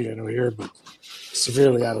piano here, but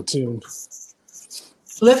severely out of tune.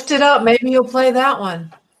 Lift it up. Maybe you'll play that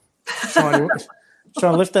one. Sean,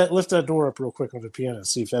 lift that door up real quick on the piano and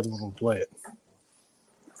see if Edwin will play it.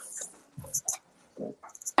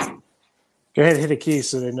 Go ahead and hit a key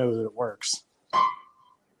so they know that it works.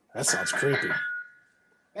 That sounds creepy.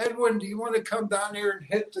 Edwin, do you want to come down here and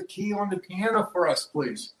hit the key on the piano for us,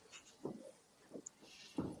 please?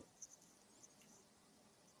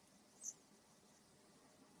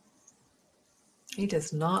 He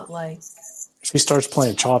does not like. If he starts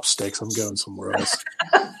playing chopsticks, I'm going somewhere else.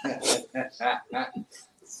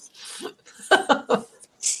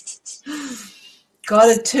 Got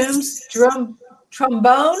a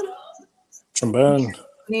trombone? Trombone.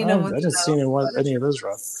 Nina, I didn't see any of those,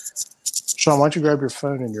 Rob. Sean, why don't you grab your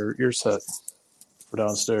phone and your ear set for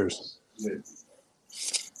downstairs? Yeah.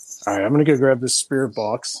 All right, I'm going to go grab this spirit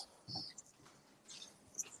box.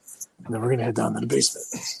 And then we're going to head down to the basement.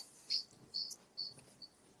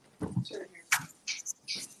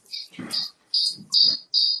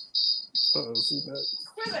 Uh-oh, feedback.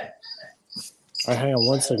 All right, hang on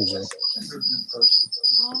 1 second, Jay.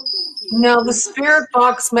 Now, the spirit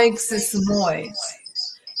box makes this noise.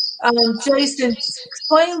 Jason,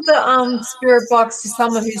 explain the spirit box to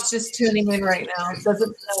someone who's just tuning in right now. Doesn't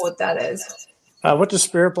know what that is. What the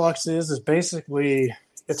spirit box is basically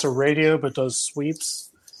it's a radio but does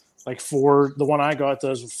sweeps. Like the one I got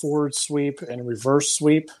does a forward sweep and a reverse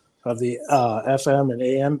sweep of the FM and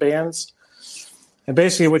AM bands. And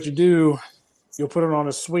basically what you do, you'll put it on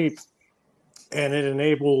a sweep and it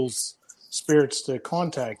enables spirits to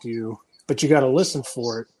contact you, but you got to listen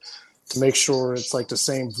for it to make sure it's like the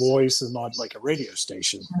same voice and not like a radio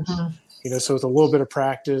station. Mm-hmm. So with a little bit of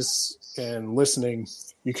practice and listening,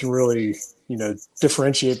 you can really,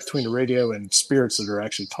 differentiate between the radio and spirits that are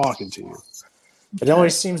actually talking to you. Okay. It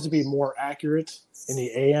always seems to be more accurate in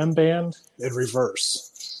the AM band and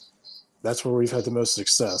reverse. That's where we've had the most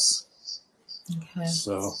success. Okay.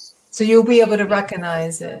 So you'll be able to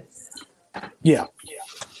recognize it. Yeah,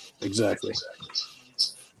 exactly.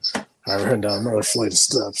 All right, we're heading down another flight of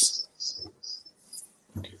steps.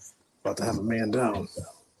 About to have a man down.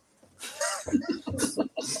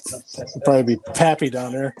 It'll probably be Pappy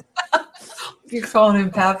down there. You're calling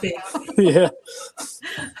him Pappy. Yeah.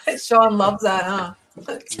 Sean loves that, huh?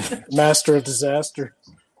 Master of disaster.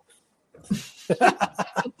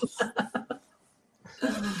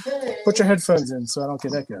 Put your headphones in so I don't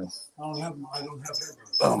get echo. I don't have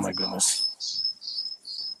headphones. Oh my goodness.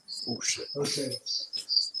 Oh shit. Okay.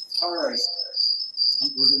 All right.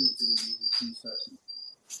 We're going to do an EVP session.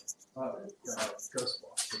 Ghost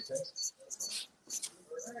walk, okay?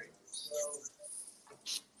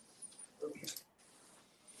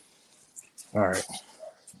 All right.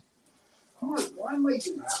 All right. Why am I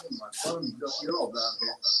even having my phone? You're all down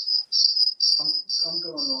here. I'm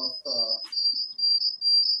going off.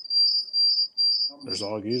 There's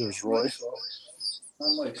Augie. There's Roy. My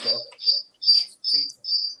mic's off.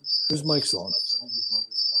 Whose mic's on?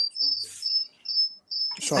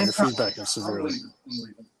 Sean, your feedback is severely. I'm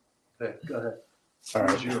leaving. Okay, go ahead. All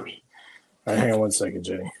right. Yours. All right, hang on 1 second,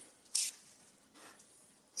 Jenny.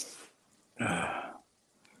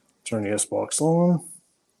 Turn the S-Box on.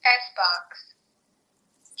 S-Box.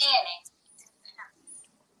 Scanning.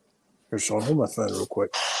 Here, Sean, hold my phone real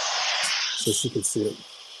quick so she can see it.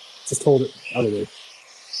 Just hold it out of there.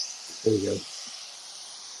 There you go.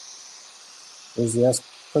 There's the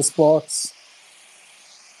S-Box.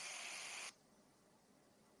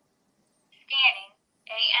 Scanning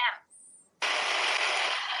AM.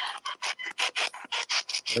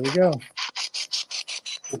 There we go.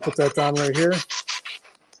 We'll put that down right here.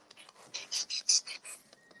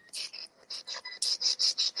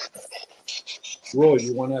 Roy,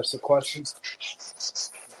 you want to ask the questions?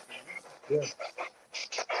 Yeah.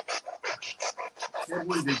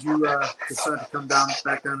 Edwin, did you decide to come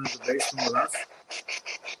back down into the basement with us?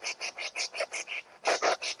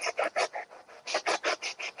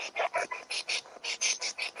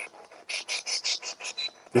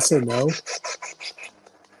 They said no.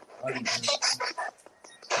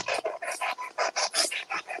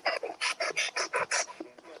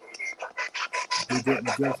 We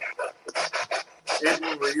didn't go.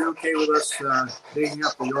 Edwin, were you okay with us digging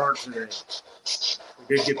up the yard today?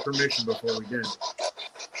 We did get permission before we did.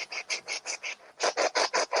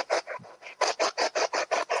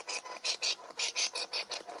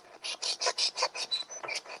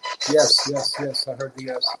 Yes. I heard the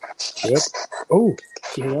yes. Yep. Oh,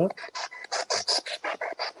 you hear that?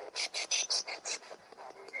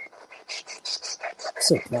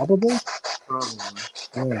 Is it probable? Probably.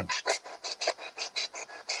 Yeah.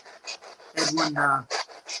 Edwin, are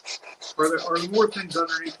there more things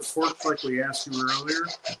underneath the porch like we asked you earlier?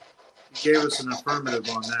 You gave us an affirmative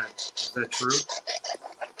on that. Is that true?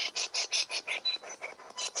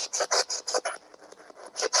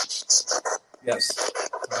 Yes.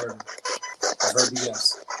 I heard the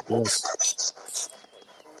yes. Yes.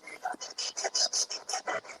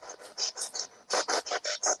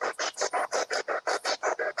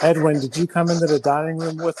 Edwin, did you come into the dining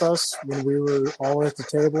room with us when we were all at the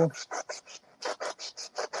table?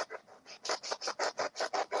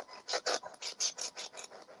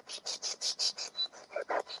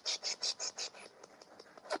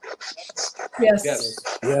 Yes.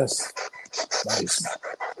 Yes. Nice.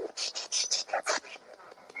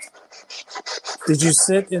 Did you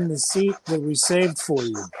sit in the seat that we saved for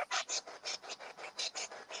you?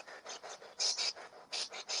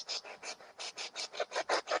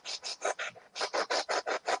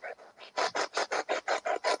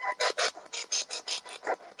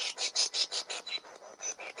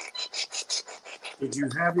 Did you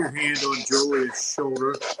have your hand on Julia's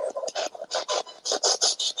shoulder?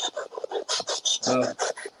 No.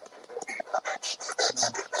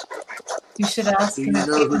 You should ask Do him you if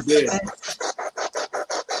know he who was did? the mist.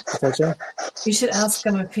 What's that, Jay? You should ask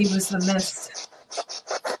him if he was the mist.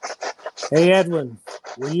 Hey, Edwin,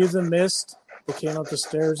 were you the mist that came up the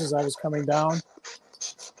stairs as I was coming down?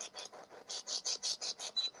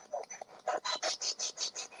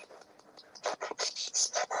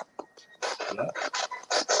 Yeah.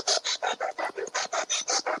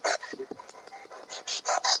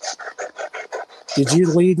 Did you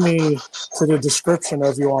lead me to the description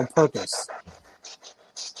of you on purpose?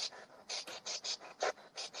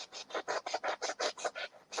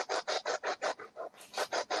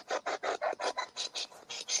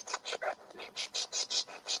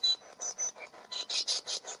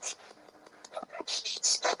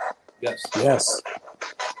 Yes. Yes.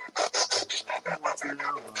 I want you to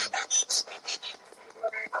know about it.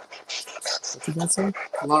 What did that say?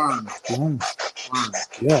 Learn. Learn. Learn.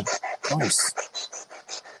 Yeah. Nice.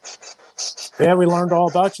 Yeah, we learned all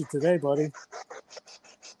about you today, buddy.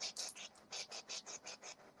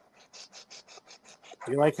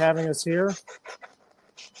 Do you like having us here?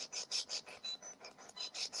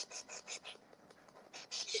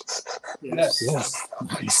 Yes. Yes.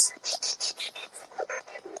 Nice.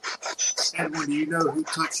 Edwin, do you know who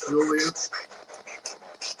touched Julia?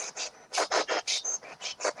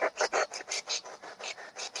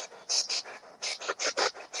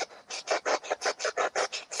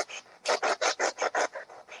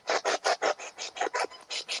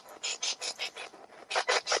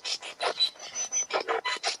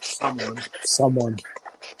 Someone.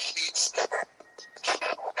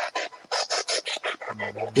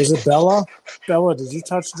 Was it Bella? Bella, did you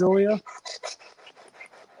touch Julia?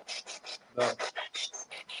 No.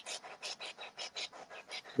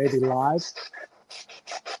 Maybe live?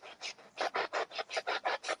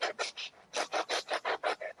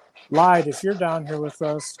 Lied, if you're down here with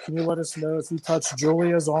us, can you let us know if you touched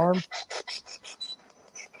Julia's arm?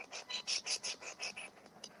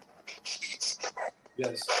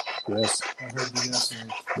 Yes. Yes. I heard the yes.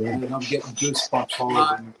 Yeah. And I'm getting goosebumps all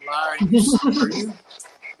over me.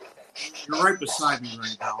 You're right beside me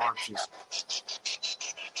right now, aren't you?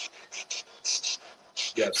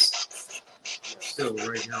 Yes. Still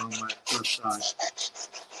right here on my first side.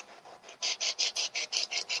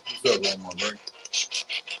 He's over on my right.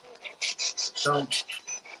 Don't.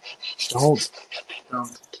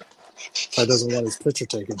 He doesn't want his picture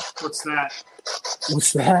taken. What's that?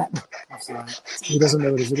 What's that? What's that? He doesn't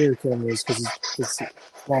know what a video camera is because it's a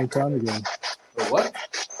long time ago. The what?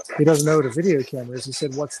 He doesn't know what a video camera is. He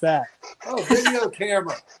said, "What's that?" Oh, video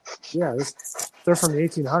camera. Yeah, they're from the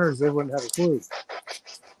 1800s. They wouldn't have a clue.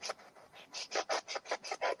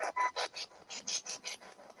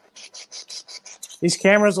 These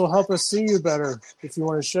cameras will help us see you better if you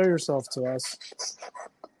want to show yourself to us.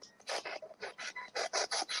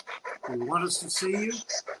 Do you want us to see you? He's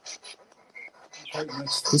right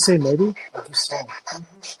next to You say maybe? I just saw him. I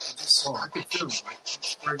just saw I him. can feel him.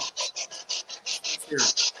 Right here.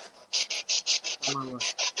 On my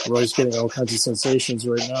left. Roy's getting all kinds of sensations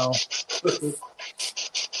right now.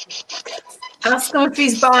 Ask him if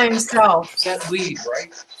he's by himself. It's that lead,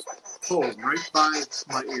 right? Pull right by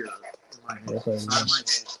my ear. My head. Okay. Side of my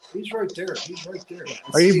head. He's right there. He's right there.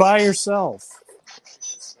 Are you by yourself?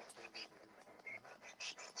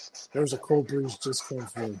 There was a cold breeze just came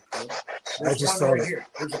through. There's just one felt right it. here.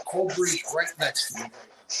 There's a cold breeze right next to me.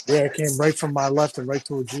 Yeah, it came right from my left and right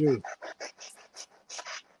towards you.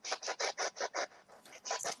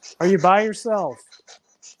 Are you by yourself?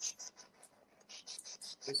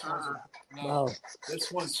 This one's, No.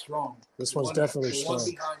 This one's strong. This The one's one- definitely the strong. one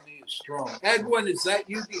behind me is strong. Edwin, is that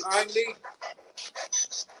you behind me?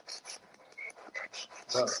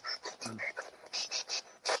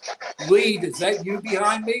 Lead, is that you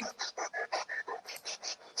behind me?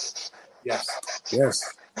 Yes. Yes.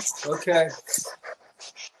 Okay.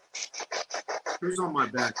 Who's on my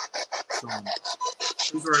back? Sean?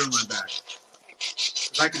 Who's right on my back?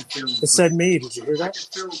 'Cause I can feel him. It said me. Did you hear I that? can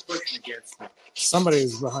feel him pushing against me. Somebody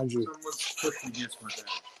is behind you. Someone's pushing against my back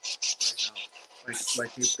right now.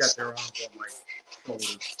 Like you've got their arms on my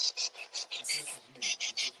shoulders.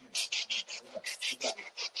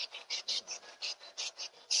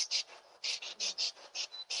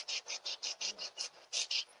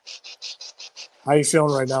 How you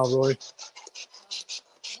feeling right now, Roy?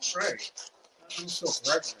 Right. I don't feel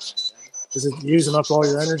threatened or anything. Is it using up all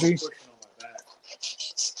your energy? Pushing on my back.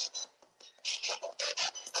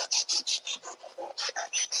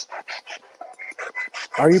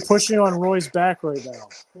 Are you pushing on Roy's back right now?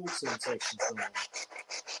 Cool sensation going on.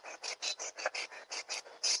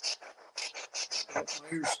 My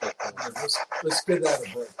ears stuck on. Let's give that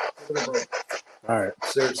a break. Give it a break. All right.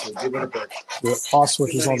 Seriously, give it a break. The off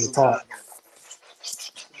switch is on the top. Down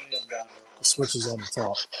here. The switch is on the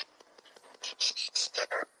top.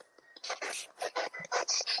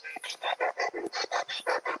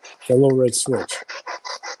 The little red switch.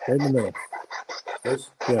 Right in the middle. This?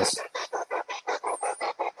 Yes.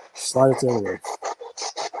 Slide it the other way.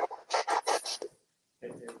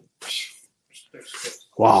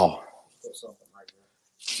 Wow. There's something right there.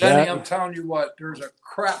 Jenny, Yeah. I'm telling you what, there's a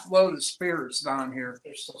crap load of spirits down here.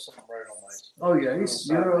 There's still something right on my. Oh yeah,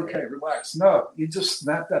 you're okay. Relax. No, you just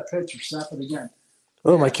snap that picture. Snap it again.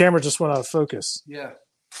 Oh, my camera just went out of focus. Yeah,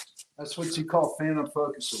 that's what you call phantom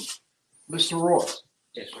focusing. Mr. Roy,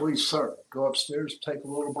 Yes, sir. please, sir, go upstairs. Take a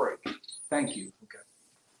little break. Thank you. Okay.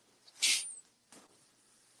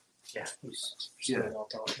 Yeah, he's Yeah. still on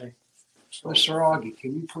top of me. Mr. Augie,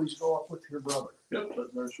 can you please go up with your brother? Yep,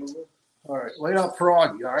 that's no sugar. All right, wait up for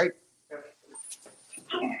Augie. All right,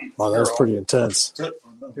 Wow, that was pretty intense. here,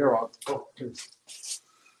 Augie. Oh, here.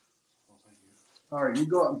 All right, you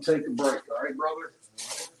go up and take a break. All right, brother.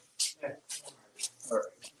 All right.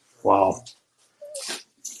 Wow.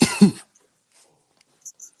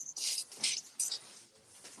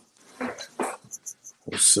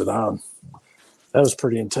 Let's sit down. That was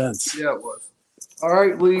pretty intense. Yeah, it was. All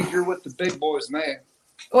right, Lee, you're with the big boys now.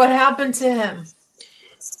 What happened to him?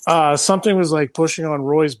 Something was like pushing on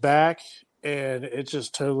Roy's back, and it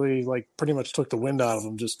just totally, like, pretty much took the wind out of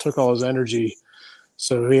him, just took all his energy.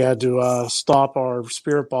 So he had to stop our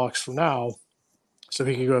spirit box for now so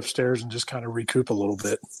he could go upstairs and just kind of recoup a little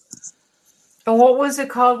bit. And what was it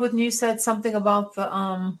called when you said something about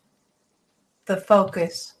the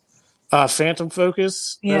focus? Phantom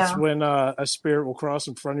focus. Yeah. That's when a spirit will cross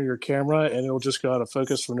in front of your camera and it'll just go out of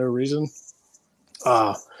focus for no reason.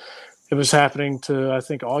 It was happening to, I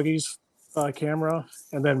think, Augie's camera,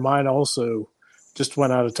 and then mine also just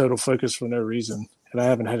went out of total focus for no reason. And I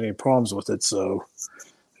haven't had any problems with it, so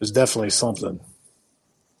it's definitely something.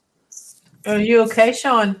 Are you okay,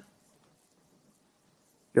 Sean?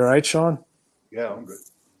 You all right, Sean? Yeah, I'm good.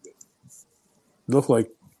 You look like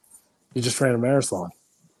you just ran a marathon.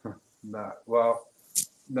 Not well,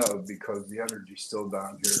 no, because the energy's still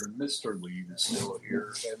down here, and Mr. Lead is still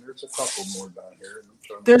here, and there's a couple more down here. And I'm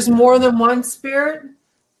trying to There's figure more out- than one spirit?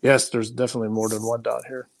 Yes, there's definitely more than one down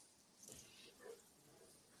here.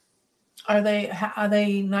 Are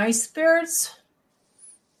they nice spirits?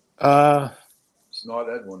 It's not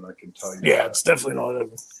Edwin, I can tell you. Yeah, that. it's definitely not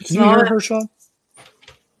Edwin. Can you not- hear her, Sean?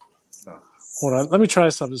 No. Hold on. Let me try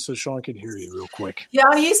something so Sean can hear you real quick. Yeah,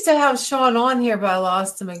 I used to have Sean on here, but I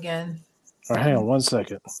lost him again. All right, hang on 1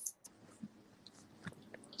 second.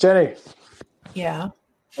 Jenny. Yeah.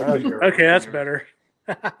 Okay, that's better.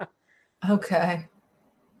 Okay.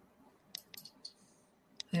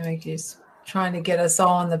 I think he's trying to get us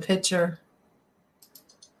all in the picture.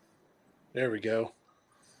 There we go.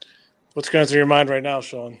 What's going through your mind right now,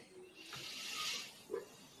 Sean?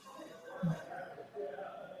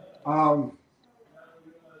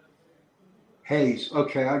 Hayes.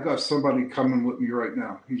 Okay, I got somebody coming with me right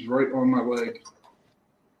now. He's right on my leg,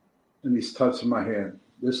 and he's touching my hand.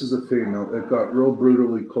 This is a female. It got real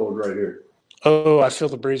brutally cold right here. Oh, I feel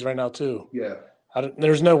the breeze right now, too. Yeah.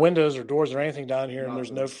 There's no windows or doors or anything down here, and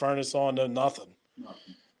there's Nothing. no furnace on, no nothing.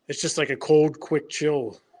 Nothing. It's just like a cold, quick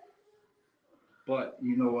chill. But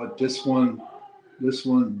you know what? This one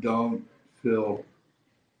don't feel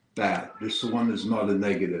bad. This one is not a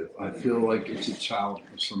negative. I feel like it's a child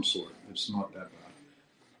of some sort. It's not that bad,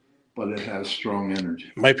 but it has strong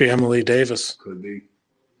energy. Might be Emily Davis. Could be.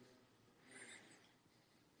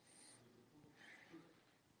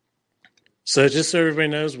 So just so everybody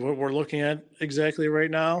knows what we're looking at exactly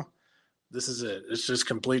right now, this is it. It's just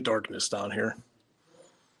complete darkness down here.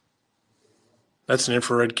 That's an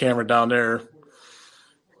infrared camera down there.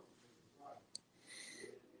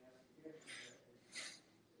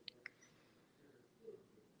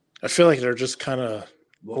 I feel like they're just kind of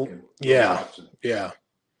Looking. yeah.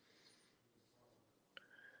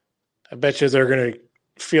 I bet you they're going to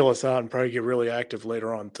feel us out and probably get really active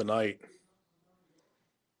later on tonight.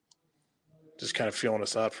 Just kind of feeling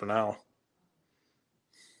us out for now.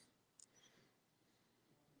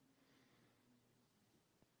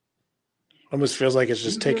 Almost feels like it's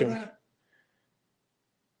just taking.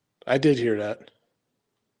 I did hear that.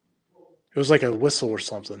 It was like a whistle or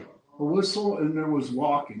something. A whistle, and there was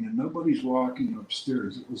walking, and nobody's walking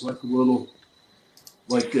upstairs. It was like a little,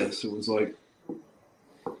 like this. It was like.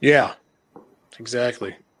 Yeah,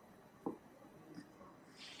 exactly.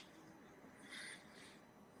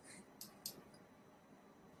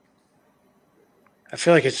 I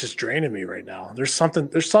feel like it's just draining me right now. There's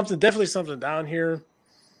definitely something down here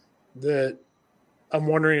that I'm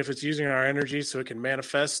wondering if it's using our energy so it can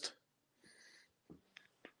manifest.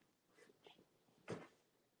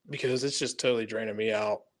 Because it's just totally draining me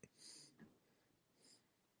out.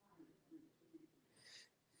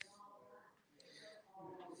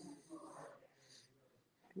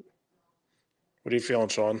 What are you feeling,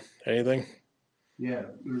 Sean? Anything? Yeah,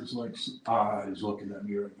 there's like eyes looking at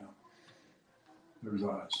me right now. There's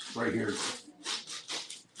eyes right here,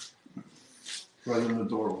 right in the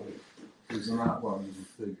doorway. There's an outline of a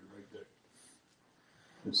figure right there.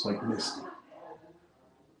 It's like misty.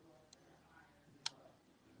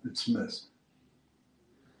 It's mist.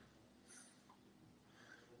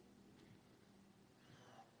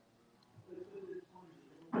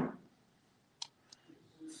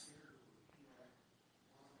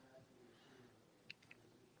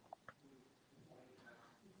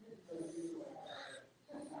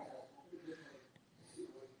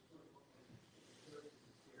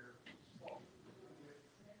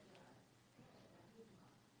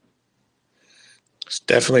 It's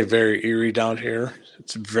definitely very eerie down here.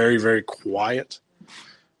 It's very, very quiet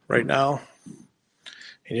right now.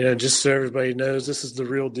 And, just so everybody knows, this is the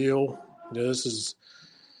real deal. This is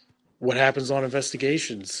what happens on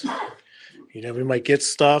investigations. We might get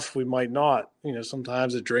stuff, we might not.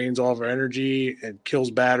 Sometimes it drains all of our energy and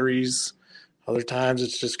kills batteries. Other times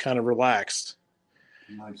it's just kind of relaxed.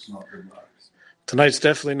 Tonight's not relaxed. Tonight's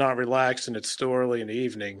definitely not relaxed, and it's still early in the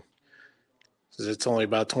evening. It's only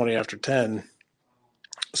about 20 after 10.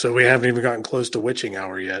 So we haven't even gotten close to witching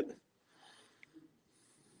hour yet.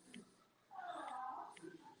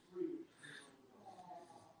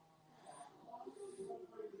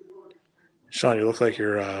 Sean, you look like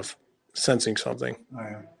you're sensing something. I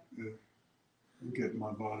am. Yeah. I'm getting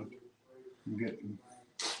my vibe. I'm getting.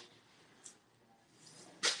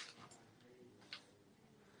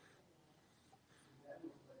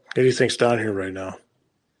 What do you think's down here right now?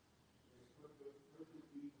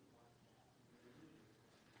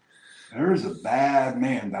 There's a bad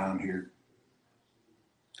man down here.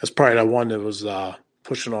 That's probably that one that was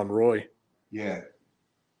pushing on Roy. Yeah.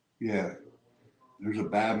 There's a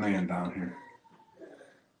bad man down here.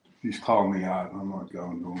 He's calling me out. I'm not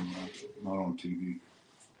going to him. Not on TV.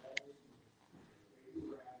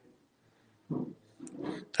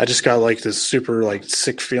 I just got like this super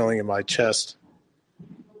sick feeling in my chest.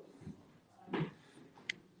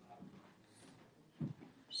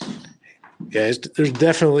 Yeah, there's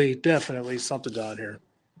definitely something down here.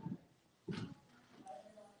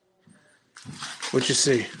 What you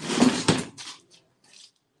see?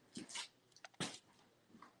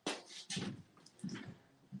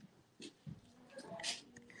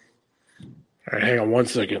 All right, hang on one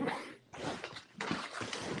second.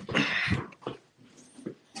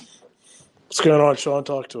 What's going on, Sean?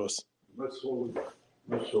 Talk to us. Let's hold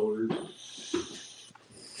my shoulders.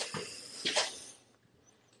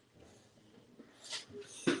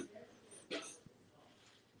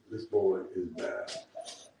 This boy is bad.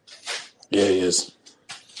 Yeah, he is.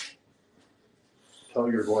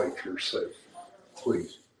 Tell your wife you're safe,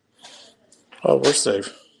 please. Oh, we're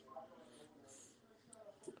safe.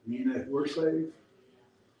 Nina, we're safe?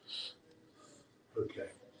 Okay.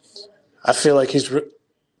 I feel like he's... Did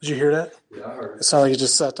you hear that? Yeah, I heard It sounded like he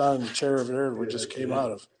just sat down in the chair over there we just came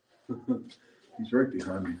out of. He's right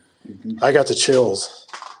behind me. I got the chills,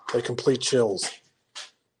 the complete chills.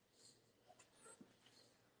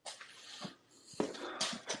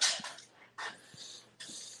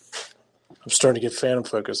 I'm starting to get phantom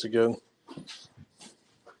focus again.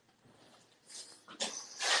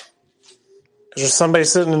 Is there somebody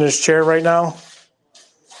sitting in his chair right now?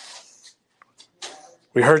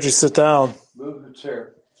 We heard you sit down. Move the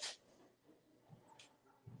chair.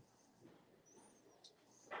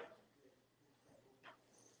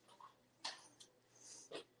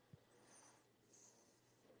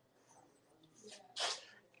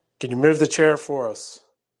 Can you move the chair for us?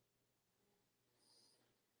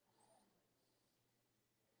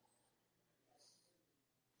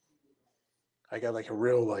 I got like a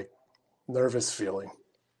real nervous feeling.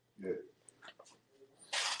 Yeah.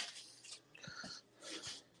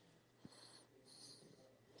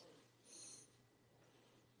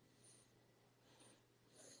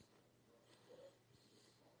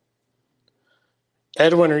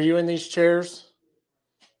 Edwin, are you in these chairs?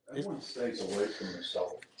 Everyone stays away from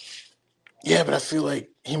himself. Yeah, but I feel like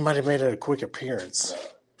he might have made a quick appearance.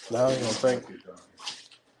 No, you don't think?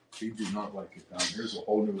 He did not like it down here. There's a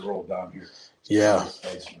whole new world down here. Yeah,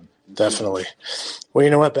 definitely. Well,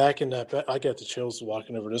 you know what? Back in that, I got the chills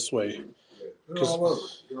walking over this way. They're all over.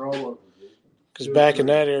 They're all over. Because back in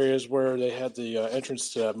that area is where they had the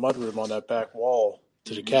entrance to that mudroom on that back wall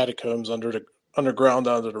to the catacombs underground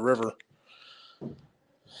down to the river. I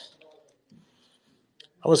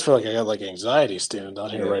almost feel like I got anxiety standing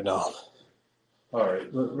down here right now. All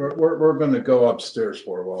right, we're going to go upstairs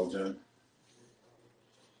for a while, Jen.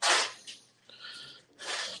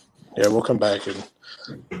 Yeah, we'll come back and.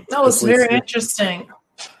 That was very interesting.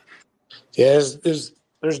 Yeah,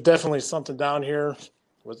 there's definitely something down here.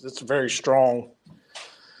 It's very strong.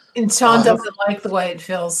 And Sean doesn't like the way it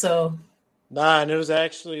feels, so. Nah, and it was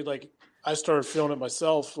actually I started feeling it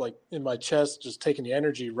myself, in my chest, just taking the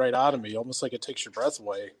energy right out of me, almost like it takes your breath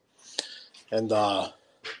away. And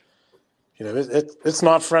it's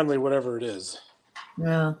not friendly, whatever it is.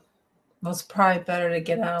 Yeah, it's probably better to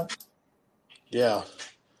get out. Yeah.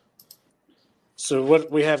 So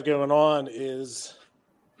what we have going on is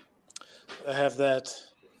I have that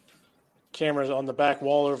camera on the back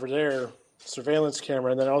wall over there, surveillance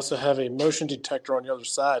camera, and then I also have a motion detector on the other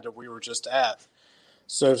side that we were just at.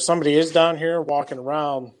 So if somebody is down here walking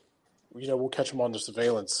around, we'll catch them on the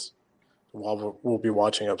surveillance while we'll be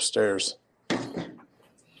watching upstairs.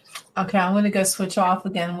 Okay, I'm going to go switch off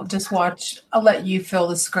again. We'll just watch. I'll let you fill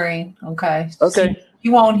the screen. Okay. Okay. So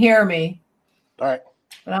you won't hear me. All right.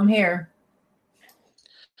 But I'm here.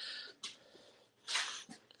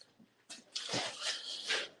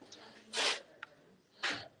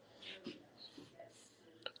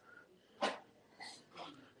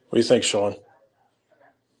 What do you think, Sean?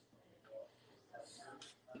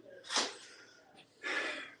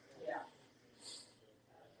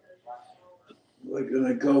 We're going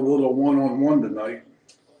to go a little one-on-one tonight.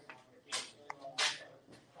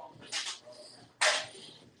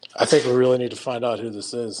 I think we really need to find out who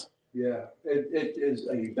this is. Yeah, it is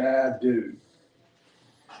a bad dude.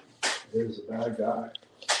 It is a bad guy.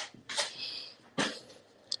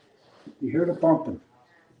 You hear the bumping.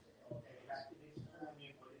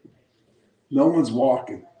 No one's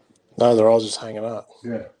walking. No, they're all just hanging out.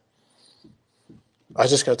 Yeah. I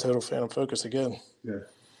just got total phantom focus again. Yeah.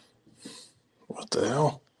 What the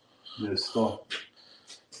hell? Yeah, stop.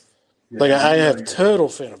 Yeah, I have total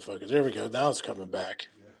phantom focus. There we go. Now it's coming back.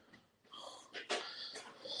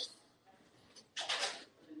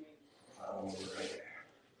 All right.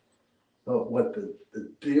 But what the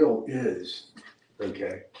deal is,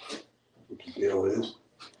 okay, what the deal is,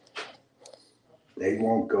 they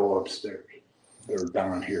won't go upstairs. They're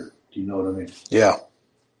down here. Do you know what I mean? Yeah.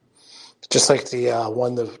 Just like the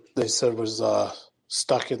one that they said was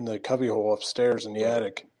stuck in the cubbyhole upstairs in the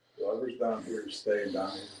attic. Whoever's down here is staying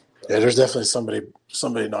down here. Yeah, there's definitely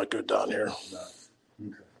somebody not good down here. No.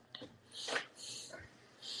 Okay.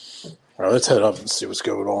 All right, let's head up and see what's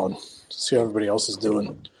going on. See how everybody else is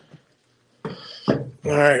doing. All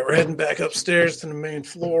right, we're heading back upstairs to the main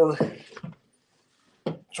floor.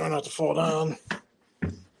 Try not to fall down.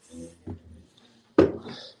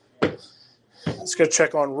 Let's go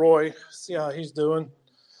check on Roy, see how he's doing.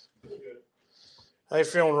 How you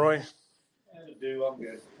feeling, Roy? I'm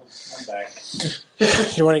good. I'm back.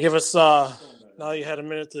 You want to give us, now you had a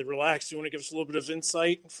minute to relax, you want to give us a little bit of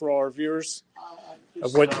insight for our viewers?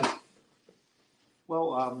 When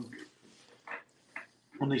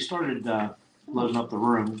they started loading up the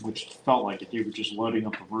room, which felt like it, they were just loading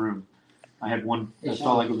up the room. I had one that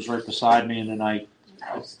felt like it was right beside me, and then I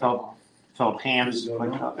felt felt hands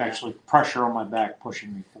actually pressure on my back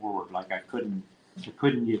pushing me forward, like I couldn't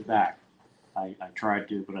get back. I tried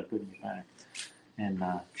to, but I couldn't get back. And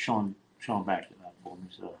Sean backed it up for me,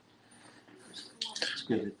 so it's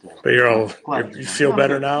good. But you feel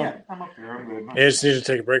better now? Yeah, I'm up there. I'm good. You just need to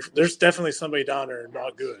take a break. There's definitely somebody down there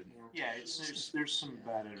not good. Yeah, there's some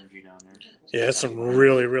bad energy down there. Yeah, it's some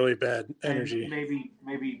really, really bad energy. And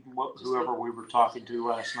maybe whoever we were talking to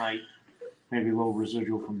last night, maybe a little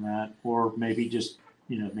residual from that, or maybe just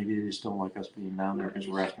maybe they just don't like us being down there because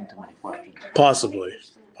we're asking too many questions.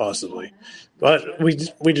 Possibly, but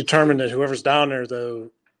we determined that whoever's down there though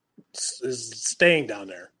is staying down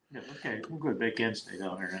there. Yeah, okay, well, good. They can stay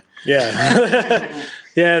down there. Yeah,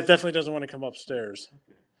 yeah, it definitely doesn't want to come upstairs.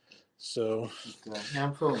 So, yeah,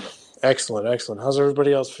 I'm feeling it. Excellent. How's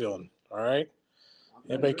everybody else feeling? All right.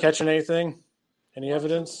 Anybody catching anything? Any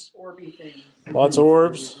evidence? Orby thing. Lots of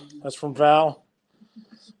orbs. That's from Val.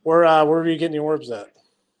 Where were you getting the orbs at?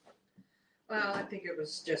 Well, I think it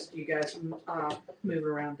was just you guys moving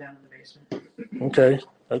around down in the basement. Okay.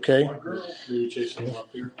 You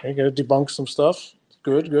gotta debunk some stuff.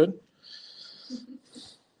 Good.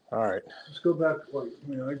 All right. Let's go back. I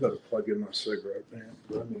got to plug in my cigarette, man.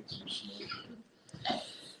 I need some smoke.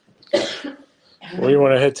 Where do you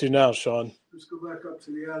want to head to now, Sean? Let's go back up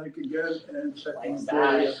to the attic again and check on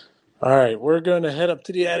Julia. All right, we're going to head up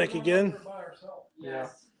to the attic again. Yeah.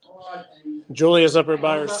 Julia's up there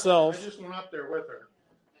by herself. I just went up there with her.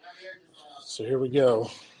 So here we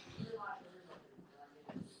go.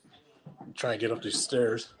 Try and get up these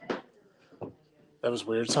stairs. That was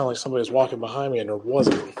weird. It sounded like somebody was walking behind me, and there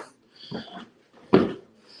wasn't.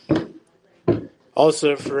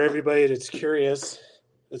 Also, for everybody that's curious,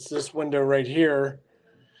 it's this window right here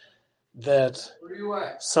that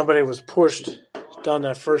somebody was pushed down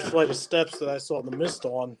that first flight of steps that I saw the mist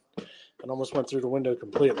on and almost went through the window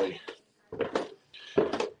completely.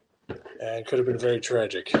 And could have been very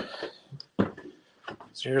tragic.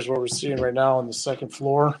 So here's what we're seeing right now on the second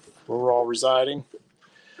floor where we're all residing.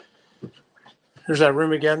 Here's that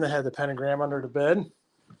room again that had the pentagram under the bed.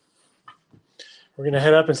 We're going to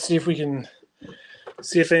head up and see if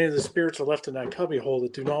any of the spirits are left in that cubby hole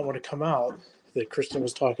that do not want to come out that Kristen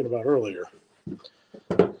was talking about earlier.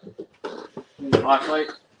 Flashlight?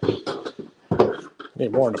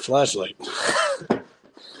 Need more than a flashlight.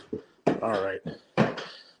 All right.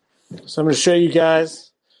 So I'm going to show you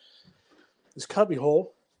guys this cubby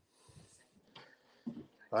hole.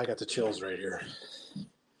 I got the chills right here.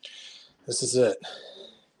 This is it.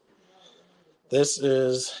 This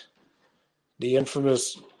is the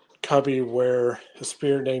infamous cubby where a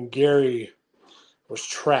spirit named Gary was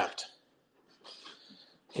trapped.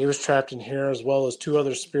 He was trapped in here as well as two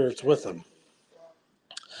other spirits with him.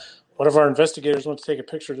 One of our investigators went to take a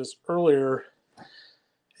picture of this earlier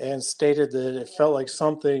and stated that it felt like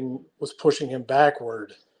something was pushing him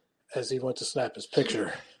backward as he went to snap his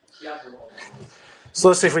picture. So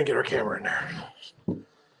let's see if we can get our camera in there.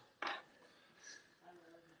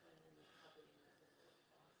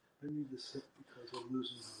 I need to sit because I'm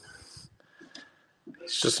losing.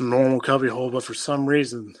 It's just a normal cubby hole, but for some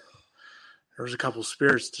reason, there's a couple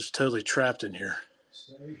spirits just totally trapped in here.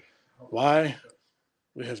 Why?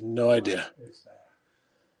 We have no idea.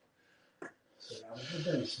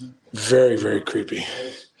 Very, very creepy.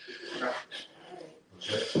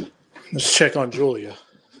 Let's check on Julia.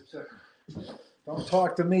 Don't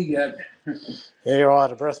talk to me yet. Yeah, you're all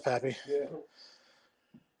out of breath, Pappy. Yeah.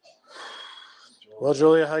 Well,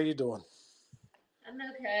 Julia, how you doing? I'm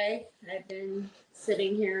okay. I've been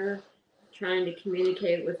sitting here trying to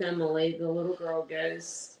communicate with Emily, the little girl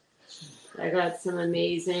ghost. I got some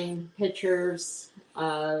amazing pictures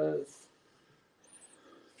of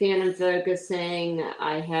phantom focusing.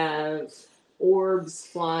 I have orbs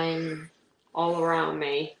flying all around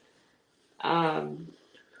me.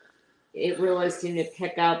 It really seemed to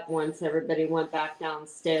pick up once everybody went back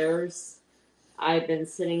downstairs. I've been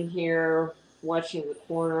sitting here watching the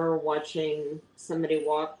corner, watching somebody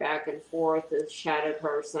walk back and forth, a shadow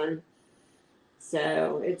person.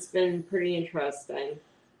 So it's been pretty interesting.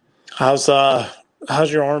 How's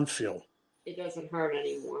your arm feel? It doesn't hurt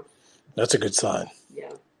anymore. That's a good sign.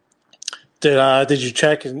 Yeah. Did you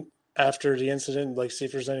check after the incident, like see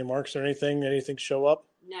if there's any marks or anything show up?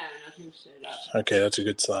 No, nothing showed up. Okay, that's a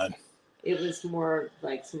good sign. It was more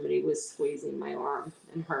like somebody was squeezing my arm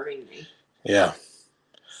and hurting me. Yeah.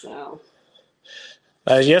 So.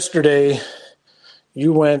 Yesterday,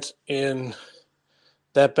 you went in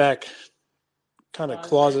that back kind of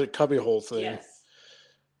closet cubbyhole thing. Yes.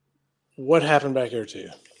 What happened back here to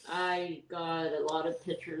you? I got a lot of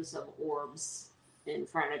pictures of orbs in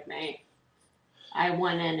front of me. I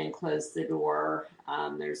went in and closed the door.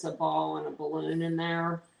 There's a ball and a balloon in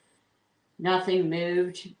there. Nothing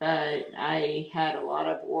moved, but I had a lot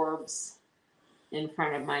of orbs in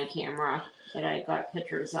front of my camera that I got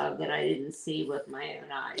pictures of that I didn't see with my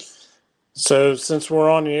own eyes. So since we're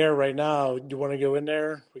on the air right now, do you want to go in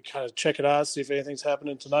there? We kind of check it out, see if anything's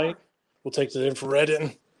happening tonight. We'll take the infrared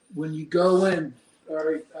in. When you go in, all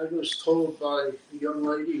right, I was told by the young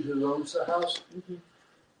lady who owns the house,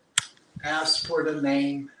 ask for the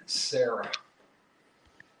name Sarah.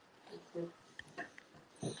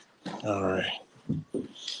 All right. We're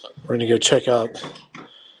going to go check out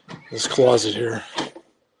this closet here.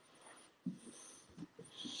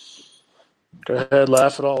 Go ahead,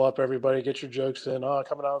 laugh it all up, everybody. Get your jokes in. Oh,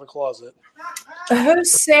 coming out of the closet.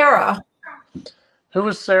 Who's Sarah? Who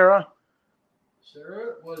was Sarah?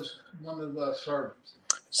 Sarah was one of the servants.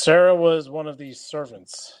 Sarah was one of the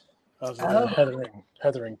servants of the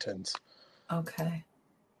Hetheringtons. Okay.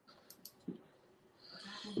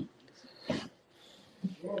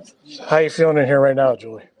 How you feeling in here right now,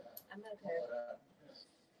 Julie? I'm okay.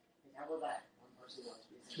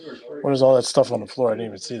 What is all that stuff on the floor? I didn't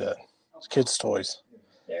even see that. It's kids' toys.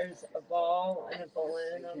 There's a ball and a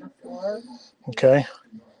balloon on the floor. Okay.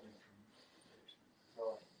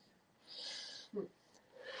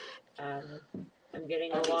 I'm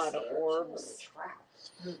getting a lot of orbs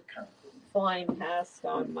flying past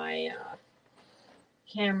on my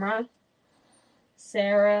camera.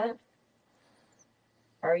 Sarah,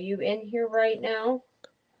 are you in here right now?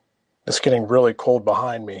 It's getting really cold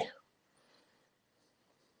behind me.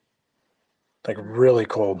 Like really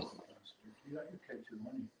cold. You got your K2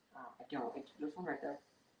 money. I don't. There's one right there.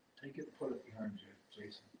 Take it and put it behind you,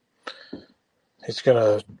 Jason. He's going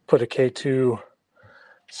to put a K2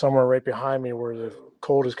 somewhere right behind me where the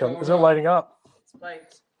cold is coming. Is it lighting up?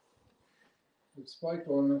 Spiked. It's spiked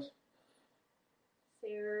on this.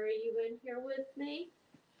 Sarah, are you in here with me?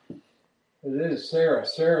 It is Sarah.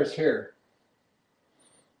 Sarah's here.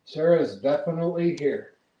 Sarah is definitely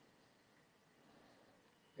here.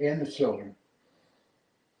 And the children.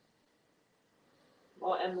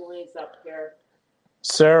 Well, Emily's up here.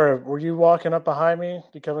 Sarah, were you walking up behind me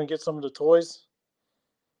to come and get some of the toys?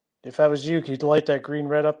 If that was you, could you light that green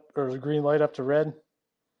light up to red?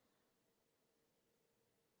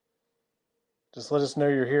 Just let us know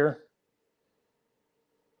you're here.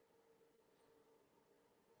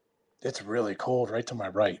 It's really cold right to my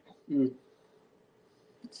right.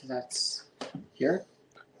 So that's here?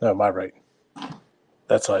 No, my right.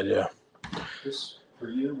 That side, yeah. This, for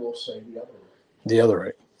you, we'll say the other way. The other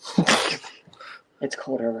right. It's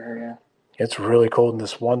cold over here, yeah. It's really cold in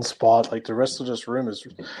this one spot. Like the rest of this room is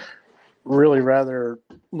really rather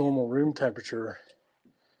normal room temperature.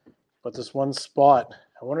 But this one spot,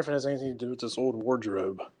 I wonder if it has anything to do with this old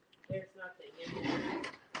wardrobe. There's nothing in here.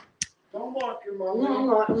 Don't lock your mom.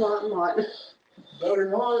 No, I'm not. Better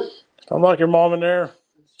not. Don't lock your mom in there.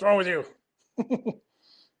 What's wrong with you?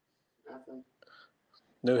 Nothing.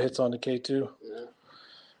 No hits on the K2. No.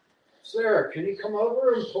 Sarah, can you come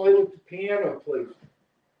over and play with the piano, please?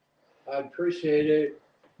 I'd appreciate it.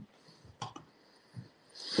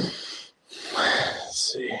 Let's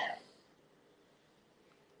see.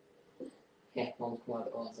 Yeah, Mom's come out of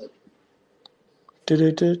the closet.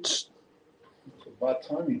 It's About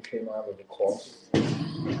time you came out of the closet.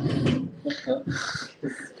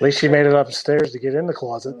 At least she made it upstairs to get in the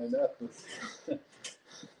closet.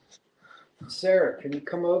 Sarah, can you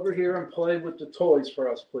come over here and play with the toys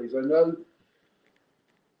for us, please? I know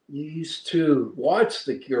you used to watch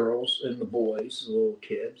the girls and the boys, the little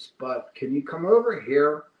kids, but can you come over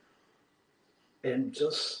here and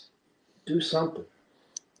just do something?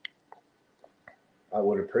 I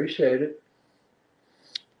would appreciate it.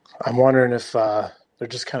 I'm wondering if they're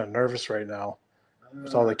just kind of nervous right now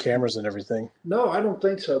with all the cameras and everything. No, I don't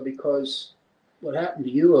think so, because what happened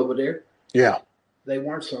to you over there, Yeah. they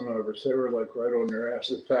weren't so nervous. They were like right on their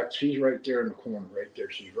ass. In fact, she's right there in the corner, right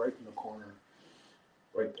there. She's right in the corner,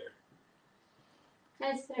 right there.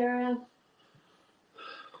 Hi, Sarah.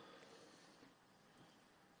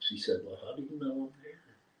 She said, well, how do you know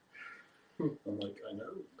I'm here? I'm like, I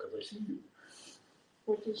know, because I see you.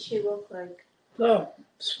 What did she look like? Oh,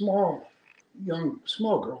 small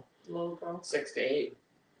girl. Little girl. 6 to 8.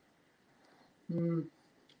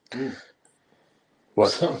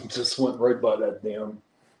 What? Something just went right by that damn.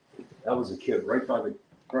 That was a kid, right by the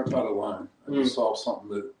line. I just saw something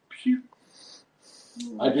that. Phew.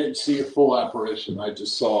 I didn't see a full apparition. I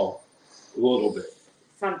just saw a little bit.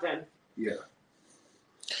 Something. Yeah.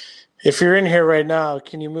 If you're in here right now,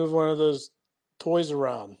 can you move one of those toys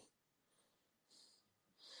around?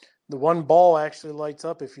 The one ball actually lights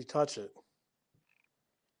up if you touch it.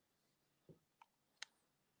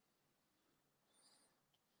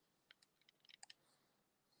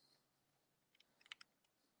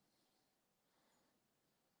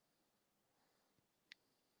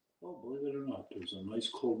 Well, believe it or not, there's a nice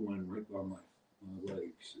cold one right by my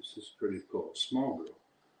legs. This is pretty cool. Small girl.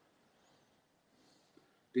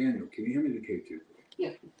 Daniel, can you hand me the K2?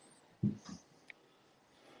 Yeah.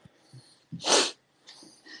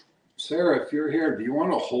 Sarah, if you're here, do you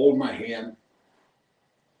want to hold my hand?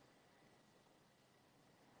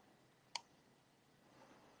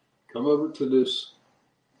 Come over to this.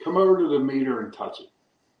 Come over to the meter and touch it.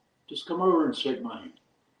 Just come over and shake my hand.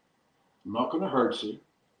 I'm not going to hurt you.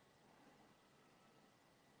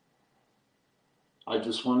 I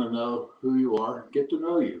just want to know who you are, get to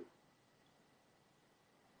know you.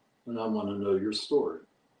 And I want to know your story.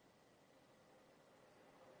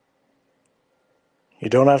 You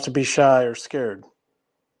don't have to be shy or scared.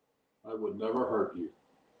 I would never hurt you.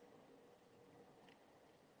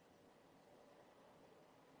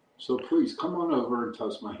 So please come on over and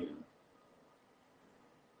touch my hand.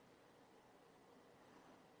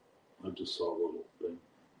 I just saw a little thing.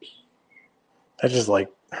 I just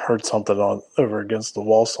heard something on over against the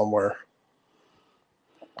wall somewhere.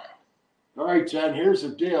 All right, Jen, here's the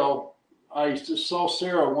deal. I just saw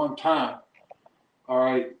Sarah one time. All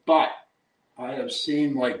right, but I have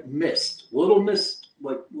seen mist, little mist,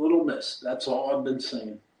 little mist. That's all I've been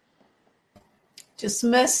seeing. Just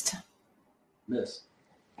missed. Mist.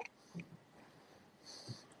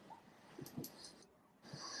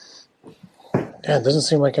 Yeah, it doesn't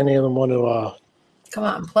seem like any of them want to. Come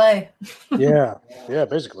out and play. Yeah,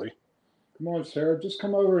 basically. Come on, Sarah, just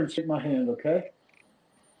come over and shake my hand, okay?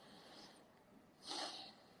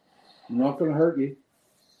 I'm not going to hurt you.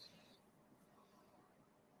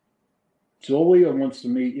 Julia wants to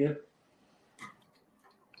meet you.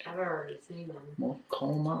 I've already seen them. Well,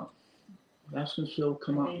 call them out. Ask them if they'll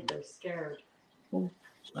come I out. think they're scared. Well,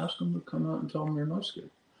 ask them to come out and tell them you're not scared.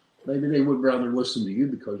 Maybe they would rather listen to you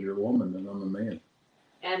because you're a woman than I'm a man.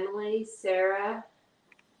 Emily, Sarah,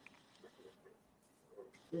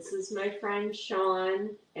 this is my friend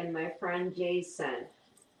Sean and my friend Jason.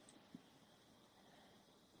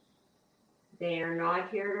 They are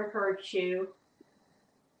not here to hurt you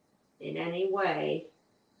in any way.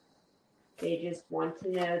 They just want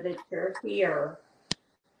to know that you're here.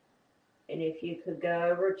 And if you could go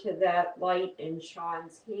over to that light in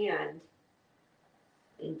Sean's hand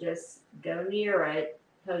and just go near it,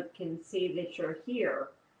 so he can see that you're here.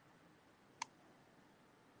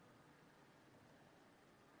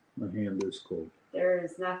 My hand is cold. There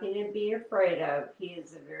is nothing to be afraid of. He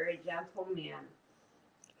is a very gentle man.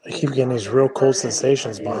 I keep getting these real cold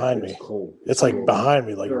sensations behind me. It's cold. It's behind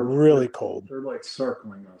me, really cold. They're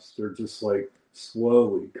circling us. They're just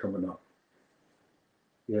slowly coming up.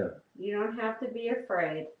 Yeah. You don't have to be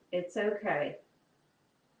afraid. It's okay.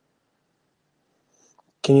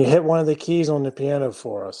 Can you hit one of the keys on the piano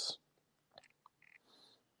for us?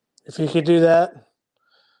 If you could do that,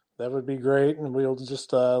 that would be great, and we'll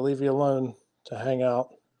just leave you alone to hang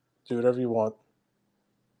out, do whatever you want.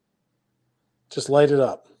 Just light it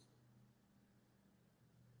up.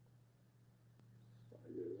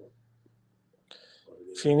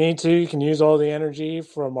 If you need to, you can use all the energy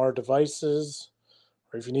from our devices,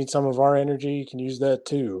 or if you need some of our energy, you can use that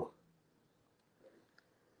too.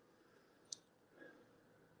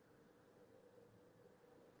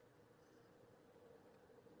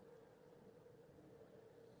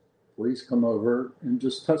 Please come over and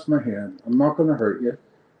just touch my hand. I'm not going to hurt you.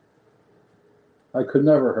 I could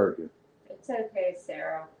never hurt you. It's okay,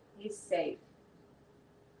 Sarah. He's safe.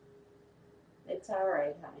 It's all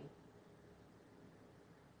right, honey.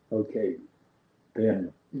 Okay,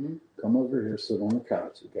 Daniel, come over here, sit on the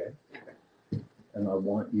couch, okay? And I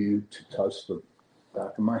want you to touch the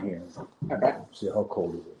back of my hand. Okay. See how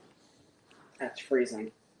cold it is. That's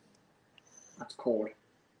freezing. That's cold.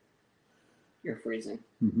 You're freezing.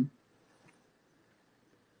 Mm-hmm.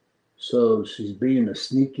 So she's being a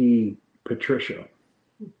sneaky Patricia.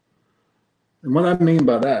 And what I mean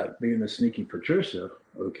by that, being a sneaky Patricia,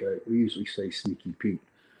 okay, we usually say sneaky Pete,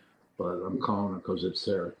 but I'm calling her because it's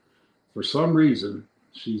Sarah. For some reason,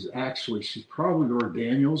 she's probably where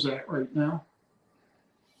Daniel's at right now.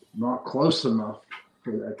 Not close enough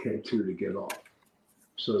for that K2 to get off.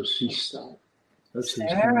 So she's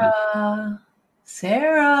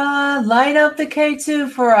Sarah, light up the K2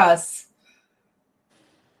 for us.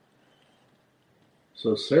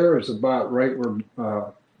 So Sarah's about right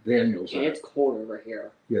where Daniel's at. It's cold over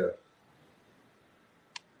here. Yeah.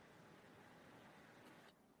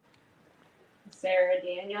 Sarah,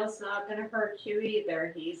 Daniel's not going to hurt you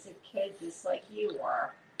either. He's a kid just like you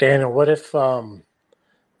are. Daniel, what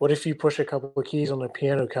if you push a couple of keys on the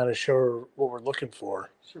piano, kind of show her what we're looking for?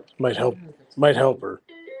 Sure. Might help her.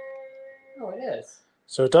 Oh, it is.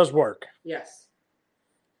 So it does work. Yes.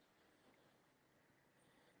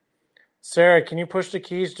 Sarah, can you push the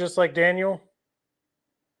keys just like Daniel?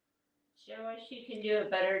 Show us you can do a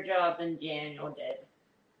better job than Daniel did.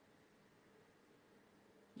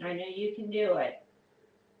 I know you can do it.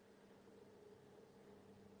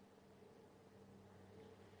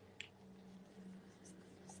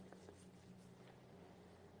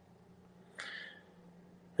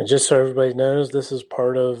 And just so everybody knows, this is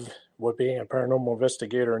part of what being a paranormal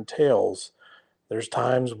investigator entails. There's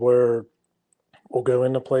times where we'll go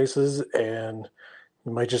into places and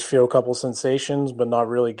you might just feel a couple sensations, but not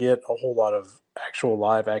really get a whole lot of actual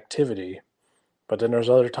live activity. But then there's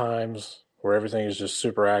other times where everything is just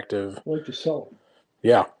super active. Like the cellar.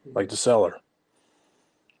 Yeah, like the cellar.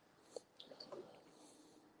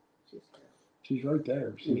 She's right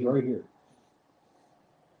there. She's right here.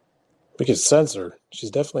 We can sense her.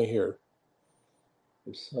 She's definitely here.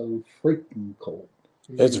 It's so freaking cold.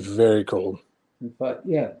 It's very cold. In fact,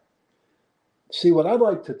 yeah. See, what I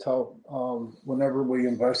like to tell whenever we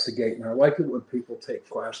investigate, and I like it when people take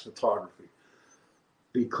flash photography,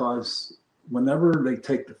 because whenever they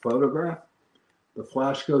take the photograph, the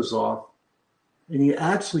flash goes off, and you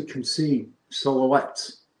actually can see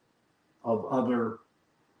silhouettes of other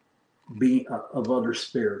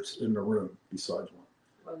spirits in the room besides one.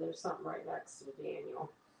 Well, there's something right next to Daniel.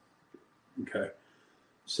 Okay.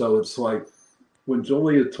 So it's like when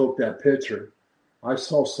Julia took that picture, I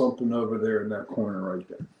saw something over there in that corner right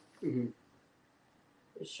there. Mm-hmm.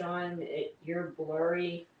 Sean, you're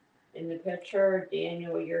blurry in the picture.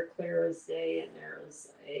 Daniel, you're clear as day, and there's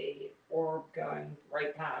a orb going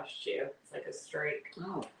right past you. It's like a streak.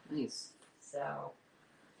 Oh, nice. So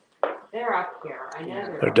they're up here. I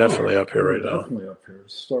know They're definitely up here right now. Definitely up here.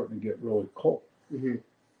 It's starting to get really cold. Mm-hmm.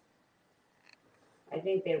 I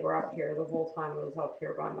think they were up here the whole time I was up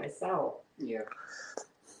here by myself. Yeah.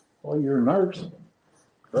 Well, you're a nurse,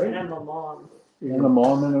 right? And I'm a mom. And a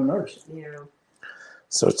mom and a nurse. Yeah.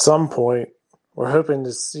 So at some point, we're hoping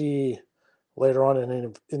to see later on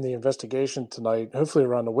in the investigation tonight, hopefully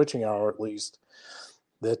around the witching hour at least,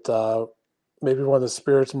 that maybe one of the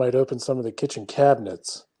spirits might open some of the kitchen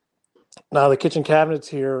cabinets. Now, the kitchen cabinets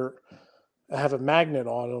here have a magnet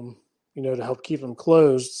on them, to help keep them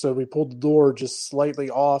closed. So we pulled the door just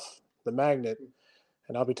slightly off the magnet,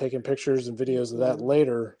 and I'll be taking pictures and videos of that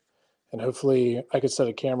later. And hopefully I could set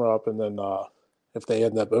a camera up, and then if they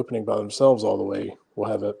end up opening by themselves all the way,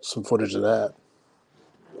 we'll have some footage of that.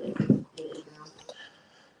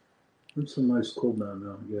 It's a nice cool down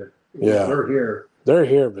now. Yeah. Yeah. They're here. They're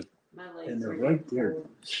here, but and they're right there.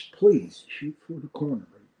 Please shoot for the corner,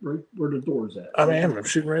 right where the door's at. I'm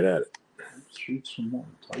shooting right at it. Shoot some more.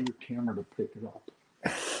 Tell your camera to pick it up.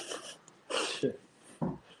 Shit.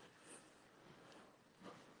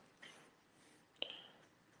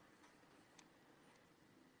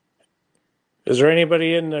 Is there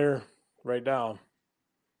anybody in there right now?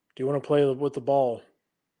 Do you want to play with the ball?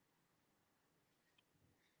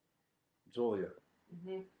 Julia.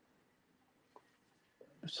 Mm-hmm.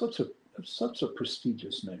 It's such a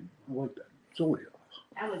prestigious name. I like that. Julia.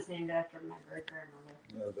 That was named after my great grandmother.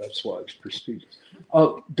 That's why it's prestigious.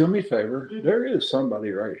 Oh, do me a favor. Mm-hmm. There is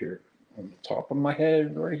somebody right here. On the top of my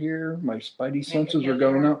head, right here. My spidey senses are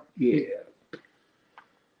going up. Yeah.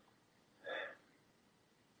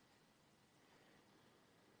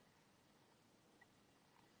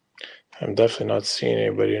 I'm definitely not seeing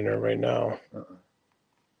anybody in there right now.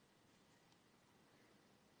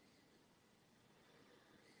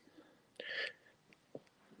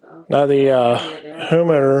 Now, the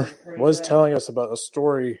homeowner was telling us about a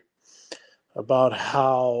story about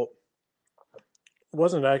how it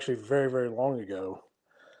wasn't actually very, very long ago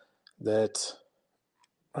that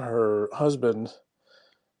her husband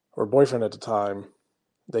or boyfriend at the time,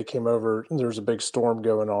 they came over. There was a big storm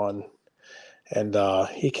going on, and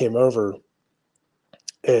he came over,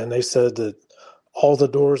 and they said that all the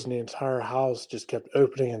doors in the entire house just kept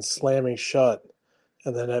opening and slamming shut.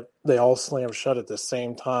 And then they all slammed shut at the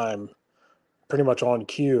same time, pretty much on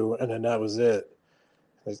cue, and then that was it.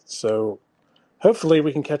 So hopefully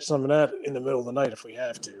we can catch some of that in the middle of the night if we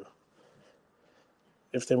have to,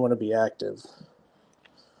 if they want to be active.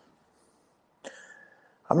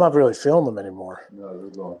 I'm not really feeling them anymore. No, they're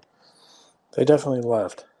gone. They definitely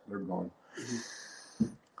left. They're gone.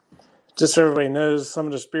 Just so everybody knows, some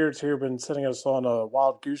of the spirits here have been setting us on a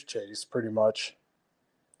wild goose chase, pretty much.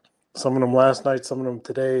 Some of them last night, some of them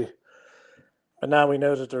today. But now we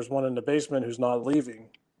know that there's one in the basement who's not leaving.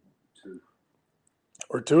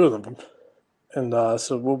 Two of them. And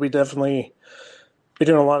so we'll be definitely be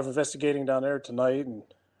doing a lot of investigating down there tonight and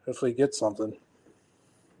hopefully get something.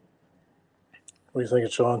 What are you thinking,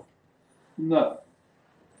 Sean? No.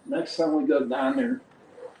 Next time we go down there,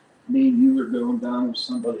 me and you are going down with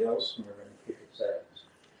somebody else, and we're going to kick its ass.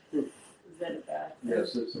 Is that a bad thing?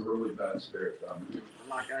 Yes, it's a really bad spirit down there. I'm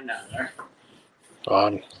not going down there.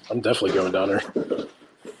 I'm definitely going down there.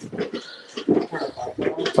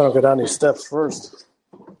 If I don't go down these steps first.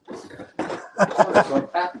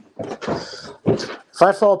 If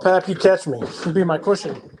I fall, Pap, you catch me. You be my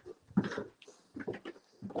cushion.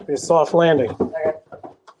 Be a soft landing.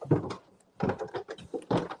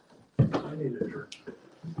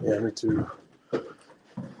 Yeah, me too.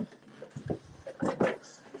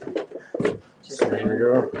 So here we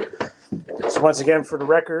go. So once again, for the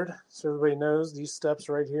record, so everybody knows, these steps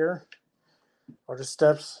right here are the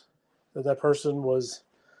steps that person was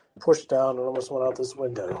pushed down and almost went out this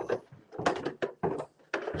window.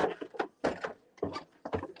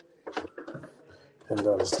 And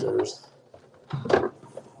down the stairs.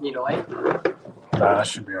 Need a light? Nah, that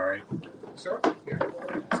should be all right. Sure.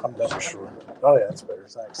 I'm done for sure. Oh, yeah, that's better.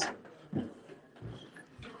 Thanks.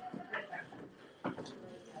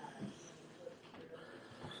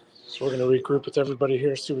 So we're going to regroup with everybody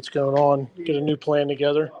here, see what's going on, get a new plan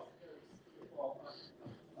together.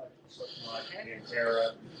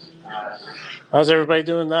 How's everybody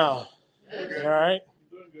doing now? You all right?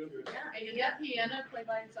 Yeah, and did that piano play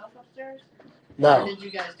by itself upstairs? No. Or did you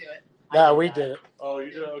guys do it? No, we did it. Oh,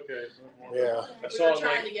 you did? Okay. Yeah. I We saw were it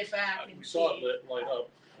trying like, to get back and we saw it see. light up.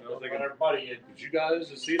 And I was thinking, everybody, did you guys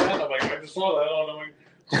just see that? I'm like, I just saw that. I don't know.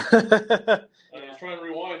 I was trying to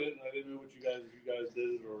rewind it, and I didn't know if you guys did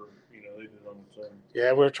it or they did it on their own.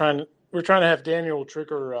 Yeah, we're trying to have Daniel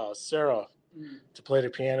trigger Sarah to play the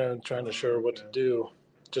piano and trying to show her what to do,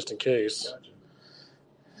 just in case.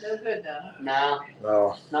 No good though.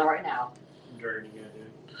 No. Not right now.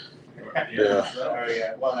 Yeah. Oh,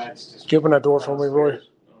 yeah. Well, that's just. Can you open that door for me, Roy?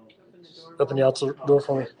 Open the outside door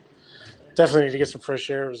for me. Definitely need to get some fresh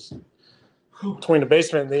air. It was between the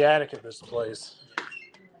basement and the attic in this place.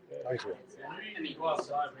 Thank you.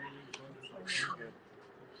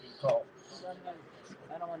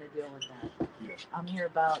 I don't want to deal with that. I'm here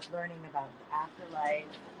about learning about the afterlife,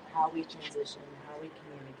 how we transition, how we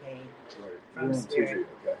communicate from spirit.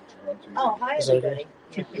 Oh, hi Is that everybody.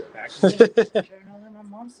 okay? Sure know that my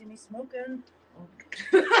mom see me smoking.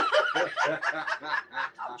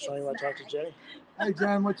 Sean, you want to talk to Jenny? Hey,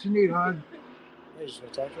 John, what you need, hon? Hey, you just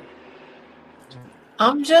want to talk to her?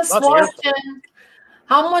 I'm just Lots of air- watching.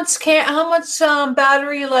 How much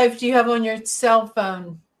battery life do you have on your cell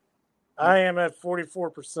phone? I am at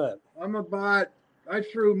 44%. I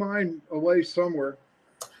threw mine away somewhere.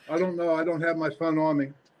 I don't know. I don't have my phone on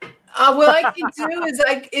me. What I can do is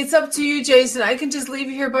it's up to you, Jason. I can just leave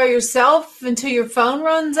you here by yourself until your phone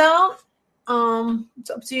runs out. It's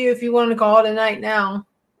up to you if you want to call it a night now.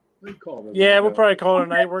 Yeah, we'll probably call it a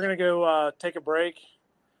night. We're going to go take a break,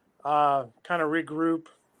 kind of regroup.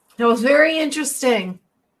 It was very interesting.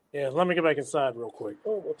 Yeah, let me get back inside real quick.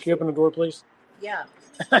 Oh, can you open the door, please? Yeah.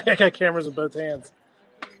 I got cameras in both hands.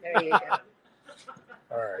 There you go.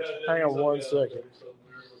 All right, hang on 1 second.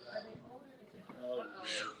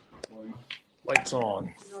 Lights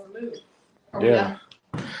on. Yeah.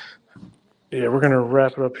 Yeah, we're going to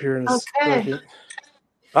wrap it up here in a second.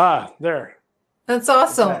 There. That's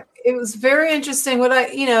awesome. It was very interesting.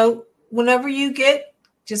 Whenever you get,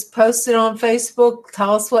 just post it on Facebook.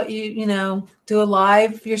 Tell us what you do a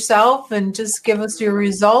live yourself and just give us your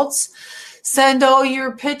results. Send all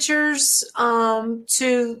your pictures you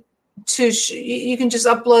can just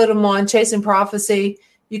upload them on Chasing Prophecy.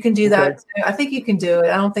 You can do that. Too. I think you can do it.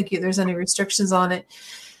 I don't think there's any restrictions on it.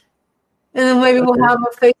 And then maybe we'll have a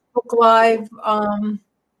Facebook Live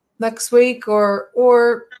next week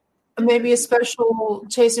or maybe a special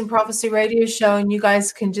Chasing Prophecy radio show, and you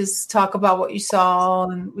guys can just talk about what you saw,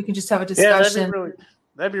 and we can just have a discussion. Yeah,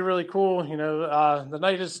 that'd be really cool. The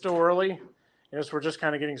night is still early. So we're just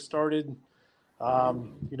kind of getting started.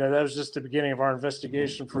 That was just the beginning of our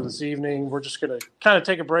investigation for this evening. We're just going to kind of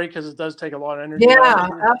take a break because it does take a lot of energy. Yeah,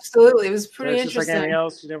 absolutely. It was pretty interesting. Just like anything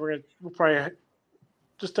else, we'll probably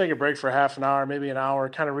just take a break for half an hour, maybe an hour,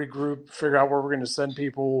 kind of regroup, figure out where we're going to send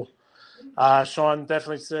people. Sean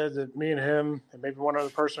definitely said that me and him and maybe one other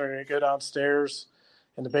person are going to go downstairs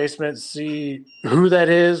in the basement, see who that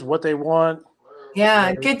is, what they want.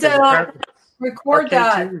 Yeah, get that on. Record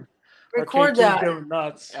that. Record that. Go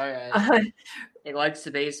nuts. Oh, yeah. It likes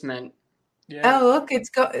the basement. Yeah. Oh, look, is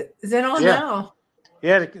it on now?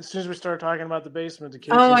 Yeah, as soon as we start talking about the basement, the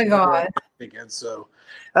kids. Oh my God! Again, so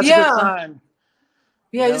that's a good sign.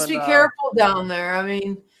 Yeah, just be careful down there. I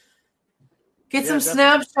mean, get some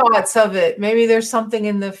snapshots of it. Maybe there's something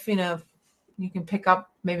in the, you can pick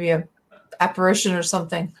up maybe a apparition or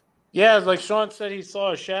something. Yeah, like Sean said, he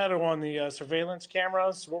saw a shadow on the surveillance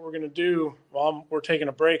cameras. What we're going to do while we're taking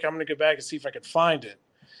a break, I'm going to go back and see if I could find it.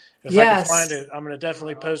 If I can find it, I'm going to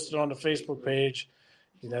definitely post it on the Facebook page.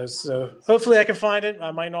 So hopefully I can find it.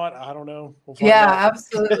 I might not. I don't know. We'll find out.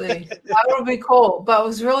 Absolutely. That would be cool. But it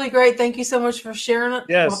was really great. Thank you so much for sharing it.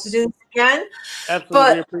 Yes. We'll have to do this again.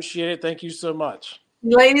 Absolutely appreciate it. Thank you so much.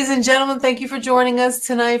 Ladies and gentlemen, thank you for joining us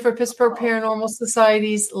tonight for Pittsburgh Paranormal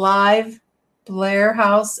Society's live Blair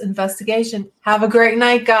House investigation. Have a great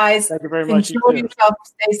night, guys. Thank you very much. Enjoy yourself.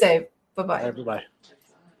 Stay safe. Bye-bye. Everybody.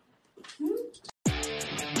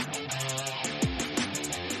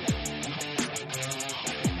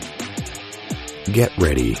 Get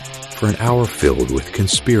ready for an hour filled with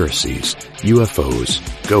conspiracies, UFOs,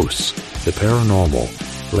 ghosts, the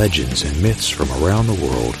paranormal, legends, and myths from around the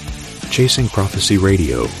world. Chasing Prophecy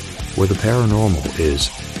Radio, where the paranormal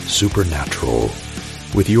is supernatural.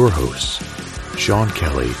 With your hosts, Sean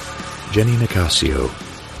Kelly, Jenny Nicasio.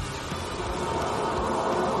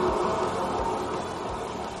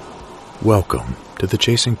 Welcome to the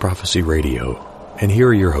Chasing Prophecy Radio, and here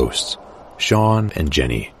are your hosts, Sean and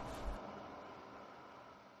Jenny.